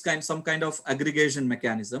 it needs some kind of aggregation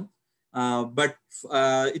mechanism. But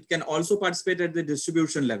it can also participate at the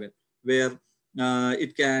distribution level where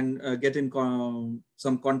it can get in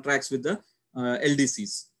some contracts with the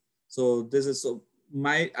LDCs. So this is so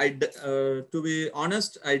to be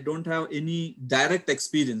honest, I don't have any direct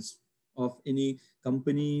experience of any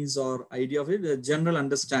companies or idea of it, a general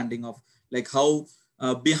understanding of like how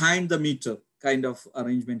behind the meter kind of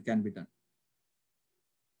arrangement can be done.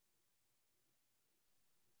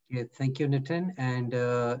 Yeah, thank you, Nitin. And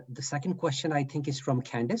the second question, I think, is from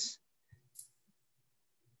Candice.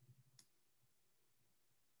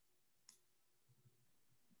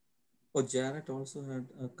 Oh, Jared also had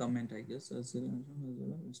a comment, I guess. I'm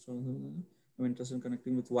interested in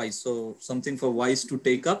connecting with Wise. So something for Wise to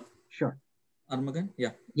take up. Sure. Armagan?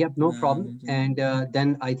 Yeah. Yep, no problem. And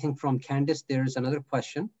then I think from Candice, there's another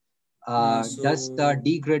question. Does the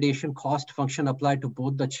degradation cost function apply to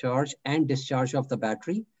both the charge and discharge of the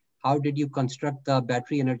battery? How did you construct the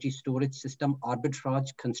battery energy storage system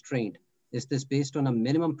arbitrage constraint? Is this based on a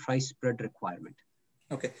minimum price spread requirement?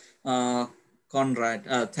 Okay.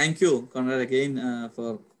 Conrad, thank you, Conrad, again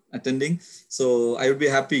for attending. So I would be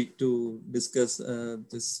happy to discuss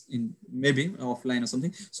this in maybe offline or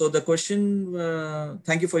something. So the question,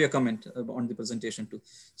 thank you for your comment on the presentation too.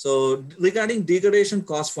 So regarding degradation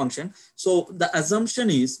cost function, so the assumption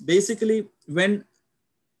is basically when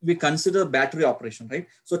we consider battery operation, right?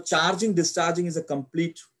 So charging, discharging is a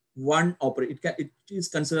complete one operation. It is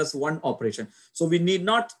considered as one operation. So we need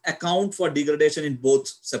not account for degradation in both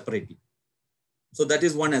separately. So that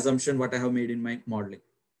is one assumption what I have made in my modeling.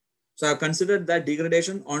 So I have considered that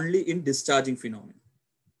degradation only in discharging phenomenon.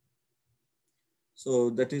 So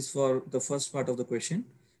that is for the first part of the question.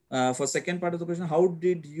 For second part of the question, how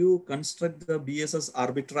did you construct the BSS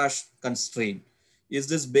arbitrage constraint? Is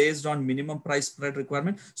this based on minimum price spread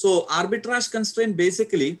requirement? So arbitrage constraint,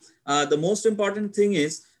 basically, the most important thing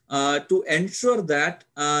is to ensure that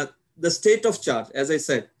the state of charge, as I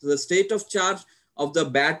said, the state of charge of the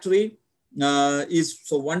battery is,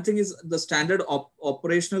 so one thing is the standard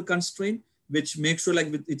operational constraint, which makes sure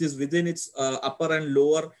like it is within its upper and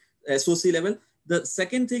lower SOC level. The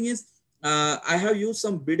second thing is I have used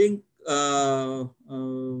some bidding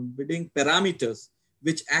parameters,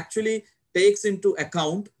 which actually takes into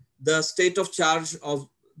account the state of charge of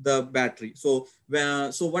the battery. So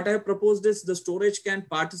what I have proposed is the storage can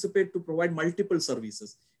participate to provide multiple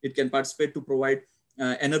services. It can participate to provide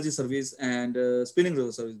energy service and spinning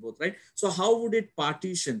reserve service both, right? So how would it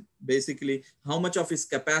partition, basically, how much of its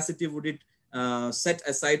capacity would it set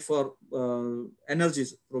aside for energy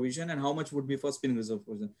provision and how much would be for spinning reserve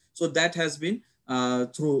provision? So that has been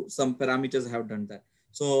through some parameters have done that.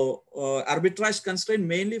 So arbitrage constraint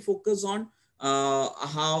mainly focus on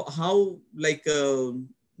how like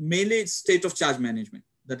mainly state of charge management.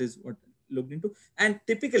 That is what looked into. And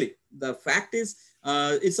typically the fact is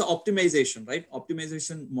it's an optimization, right?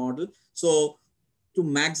 Optimization model. So to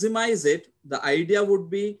maximize it, the idea would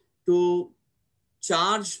be to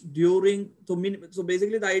charge during, so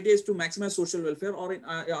basically the idea is to maximize social welfare, or in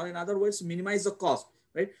other words, minimize the cost,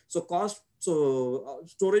 right? So cost, so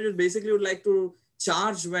storage basically would like to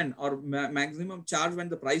charge when, or maximum charge when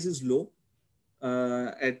the price is low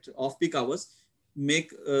at off-peak hours.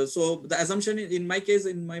 So the assumption in my case,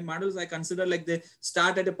 in my models, I consider like they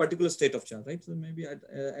start at a particular state of charge, right? So maybe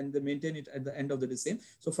and they maintain it at the end of the day same.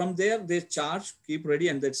 So from there they charge, keep ready,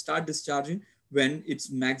 and they start discharging when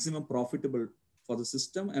it's maximum profitable for the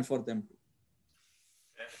system and for them too.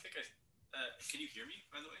 I think can you hear me,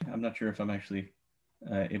 by the way? I'm not sure if I'm actually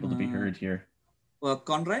able to be heard here.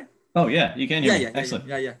 Conrad? Oh yeah, you can hear me. Excellent.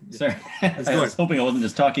 Yeah. Sorry, I was hoping I wasn't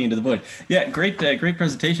just talking into the void. Yeah, great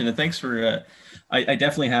presentation, and thanks for. I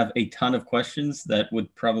definitely have a ton of questions that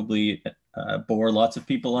would probably bore lots of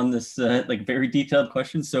people on this, like very detailed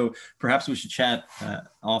questions. So perhaps we should chat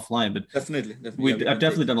offline. But definitely. I've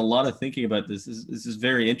definitely done a lot of thinking about this. This is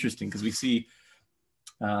very interesting because we see.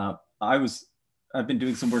 I've been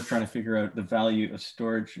doing some work trying to figure out the value of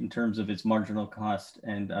storage in terms of its marginal cost,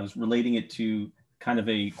 and I was relating it to kind of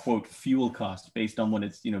a quote fuel cost based on when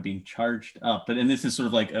it's being charged up. And this is sort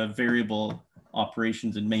of like a variable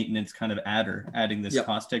operations and maintenance kind of adder, adding this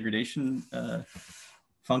cost degradation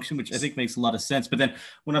function, which I think makes a lot of sense. But then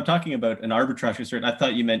when I'm talking about an arbitrage constraint, I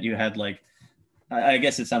thought you meant you had like, I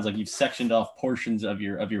guess it sounds like you've sectioned off portions of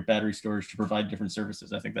your battery storage to provide different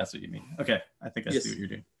services. I think that's what you mean. Okay, I think I see what you're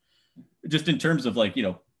doing. Just in terms of like,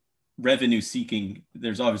 revenue seeking,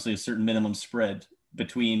 there's obviously a certain minimum spread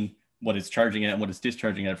between what it's charging at and what it's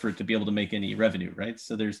discharging at for it to be able to make any revenue, right?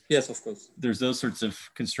 So there's of course, there's those sorts of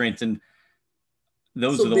constraints, and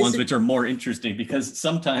those are the ones which are more interesting because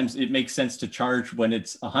sometimes it makes sense to charge when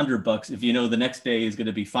it's $100 if the next day is going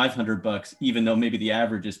to be $500, even though maybe the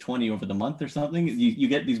average is 20 over the month or something. You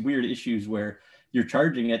get these weird issues where you're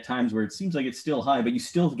charging at times where it seems like it's still high, but you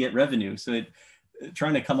still get revenue. So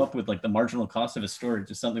trying to come up with like the marginal cost of a storage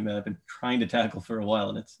is something that I've been trying to tackle for a while,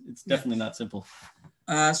 and it's definitely not simple.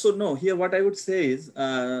 So no, here what I would say is,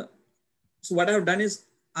 so what I have done is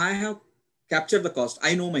I have captured the cost.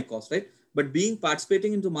 I know my cost, right? But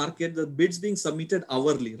participating into market, the bids being submitted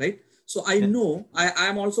hourly, right? So I know I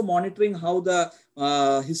am also monitoring how the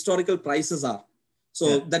historical prices are.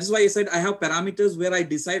 So that is why I said I have parameters where I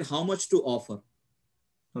decide how much to offer.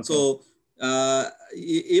 Okay. So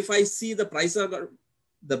if I see the price are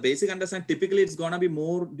the basic understand, typically it's gonna be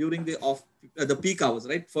more during the peak hours,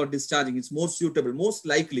 right? For discharging, it's more suitable, most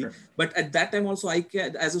likely. Sure. But at that time also, I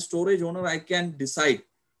can, as a storage owner, I can decide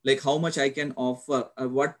like how much I can offer,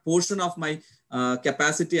 what portion of my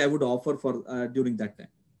capacity I would offer for during that time.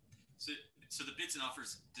 So the bids and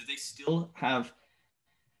offers, do they still have?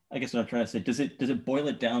 I guess what I'm trying to say, does it boil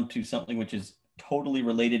it down to something which is totally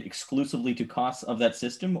related exclusively to costs of that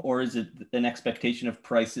system, or is it an expectation of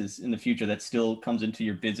prices in the future that still comes into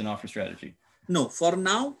your bids and offer strategy? No, for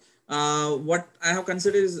now, what I have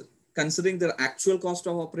considered is considering the actual cost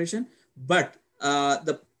of operation, but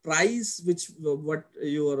the price, what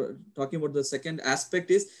you are talking about, the second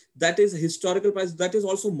aspect that is historical price, that is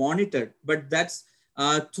also monitored, but that's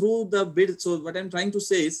through the bid. So what I'm trying to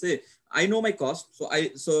say is, I know my cost.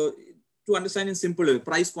 So to understand in simple way,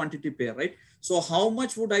 price quantity pair, right? So how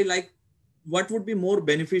much would I like, what would be more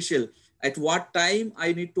beneficial, at what time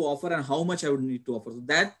I need to offer and how much I would need to offer. So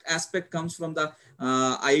that aspect comes from the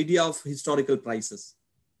idea of historical prices.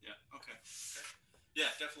 Yeah, okay. Yeah,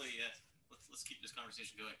 definitely. Yeah. Let's keep this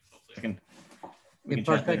conversation going. Hopefully we can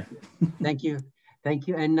perfect. Thank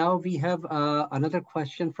you. And now we have another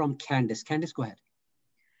question from Candice. Candice, go ahead.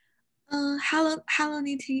 Hello,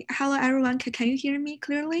 Niti. Hello, everyone. Can you hear me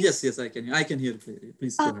clearly? Yes, I can. I can hear clearly.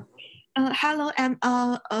 Please go ahead. Hello, I'm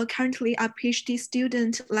currently a PhD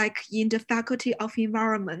student, like in the Faculty of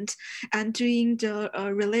Environment, and doing the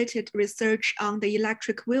related research on the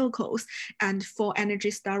electric vehicles and for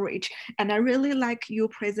energy storage. And I really like your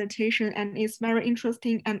presentation, and it's very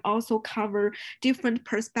interesting and also cover different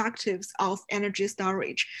perspectives of energy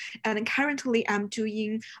storage. And currently, I'm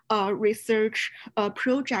doing a research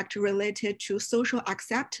project related to social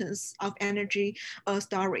acceptance of energy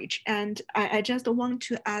storage. And I just want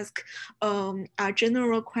to ask a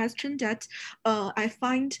general question that I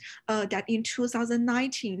find that in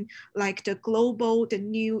 2019, like the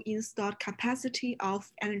new installed capacity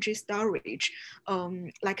of energy storage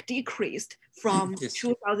like decreased from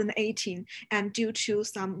 2018, and due to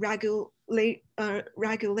some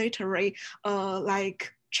regulatory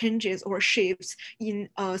like changes or shifts in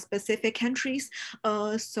specific countries.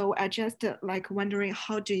 So I just like wondering,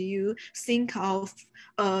 how do you think of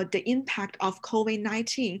the impact of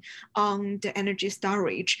COVID-19 on the energy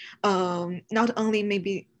storage, not only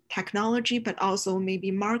maybe technology, but also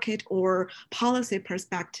maybe market or policy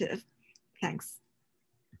perspective? Thanks.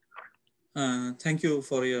 Thank you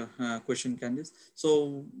for your question, Candice.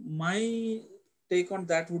 So my take on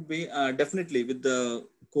that would be definitely with the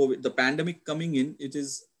COVID, the pandemic coming in, it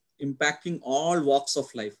is impacting all walks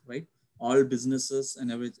of life, right? All businesses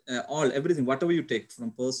and everything, everything, whatever you take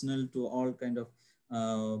from personal to all kind of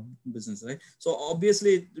business, right? So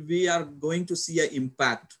obviously we are going to see an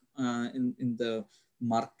impact in the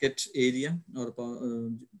market area or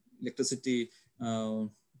electricity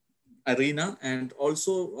arena, and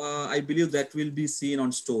also I believe that will be seen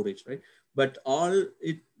on storage, right? But all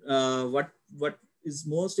it what is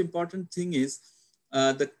most important thing is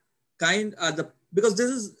the because this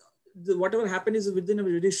is whatever happened is within a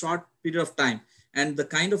very short period of time, and the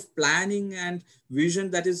kind of planning and vision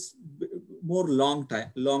that is more long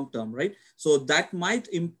term, right? So that might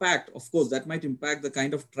impact, of course, that might impact the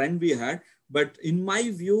kind of trend we had, but in my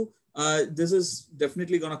view this is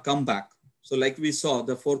definitely going to come back. So like we saw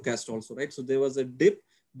the forecast also, right? So there was a dip,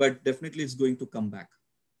 but definitely it's going to come back.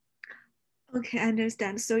 Okay, I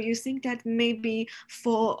understand. So you think that maybe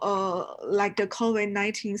for like the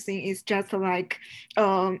COVID-19 thing is just like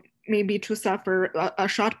maybe to suffer a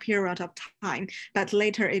short period of time, but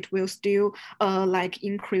later it will still like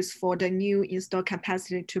increase for the new install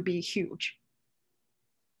capacity to be huge.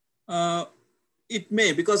 It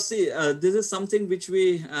may, because see, this is something which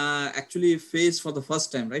we actually face for the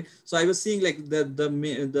first time, right? So I was seeing like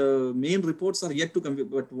the main reports are yet to come,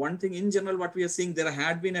 but one thing in general, what we are seeing, there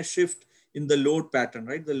had been a shift in the load pattern,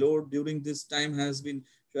 right? The load during this time has been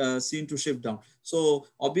seen to shift down. So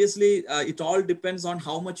obviously it all depends on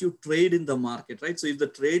how much you trade in the market, right? So if the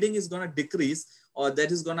trading is going to decrease, or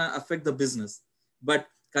that is going to affect the business. But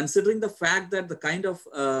considering the fact that the kind of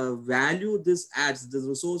value this adds, this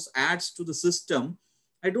resource adds to the system,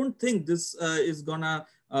 I don't think this is gonna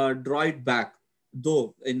draw it back.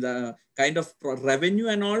 Though in the kind of revenue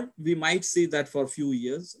and all, we might see that for a few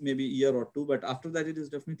years, maybe a year or two, but after that, it is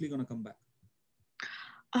definitely gonna come back.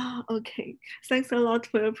 Oh, okay. Thanks a lot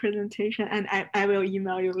for your presentation, and I will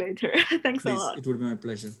email you later. Thanks Please, a lot. it would be my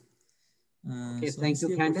pleasure. Okay, So thank you,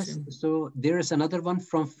 Candice. So there is another one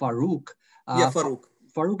from Farouk. Yeah, Farouk.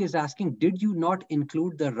 Farouk is asking, did you not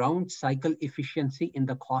include the round cycle efficiency in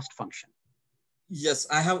the cost function? Yes,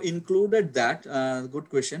 I have included that. Good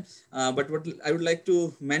question. But what I would like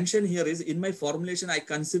to mention here is, in my formulation, I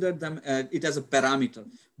considered them it as a parameter.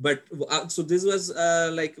 But so this was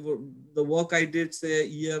like the work I did say a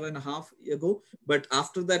year and a half ago. But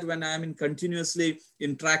after that, when I am in continuously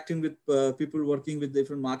interacting with people working with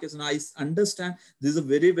different markets, and I understand this is a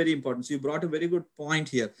very, very important. So you brought a very good point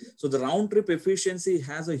here. So the round trip efficiency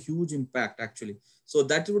has a huge impact actually. So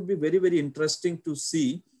that would be very, very interesting to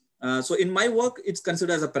see. So in my work, it's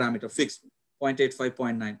considered as a parameter, fixed, 0.85,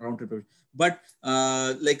 0.9 round trip. But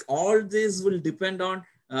like all this will depend on,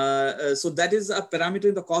 so that is a parameter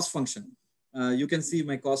in the cost function. You can see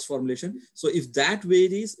my cost formulation. So if that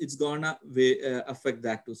varies, it's gonna affect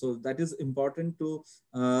that too. So that is important to,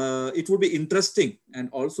 it would be interesting and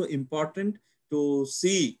also important to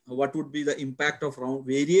see what would be the impact of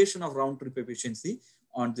variation of round trip efficiency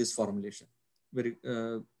on this formulation. Very,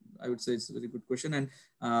 I would say it's a very good question,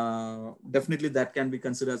 and definitely that can be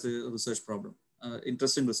considered as a research problem,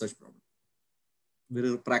 interesting research problem,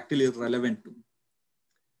 very practically relevant too.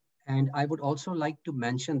 And I would also like to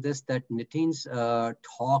mention this, that Nitin's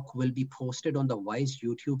talk will be posted on the WISE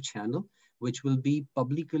YouTube channel, which will be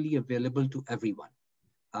publicly available to everyone.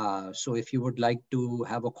 So if you would like to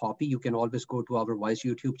have a copy, you can always go to our WISE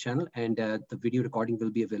YouTube channel, and the video recording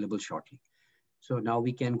will be available shortly. So now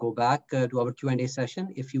we can go back to our Q&A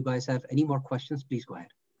session. If you guys have any more questions, please go ahead.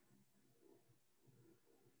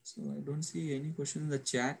 So I don't see any question in the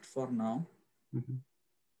chat for now. Mm-hmm.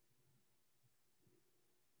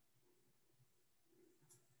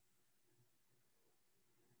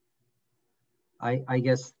 I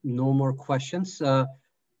guess no more questions.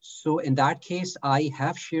 So in that case, I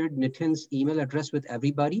have shared Nitin's email address with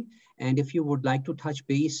everybody. And if you would like to touch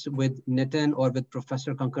base with Nitin or with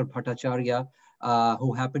Professor Kankar Bhattacharya,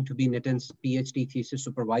 who happened to be Nitin's PhD thesis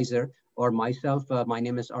supervisor, or myself, my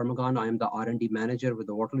name is Armagan. I am the R&D manager with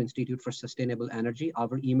the Wholesale Institute for Sustainable Energy.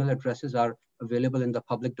 Our email addresses are available in the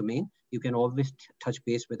public domain. You can always touch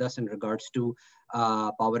base with us in regards to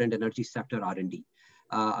power and energy sector R&D.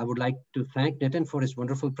 I would like to thank Nitin for his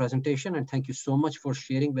wonderful presentation, and thank you so much for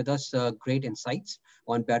sharing with us great insights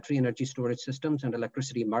on battery energy storage systems and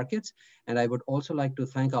electricity markets. And I would also like to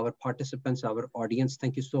thank our participants, our audience.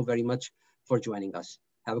 Thank you so very much for joining us.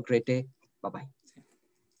 Have a great day. Bye-bye.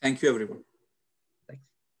 Thank you, everyone.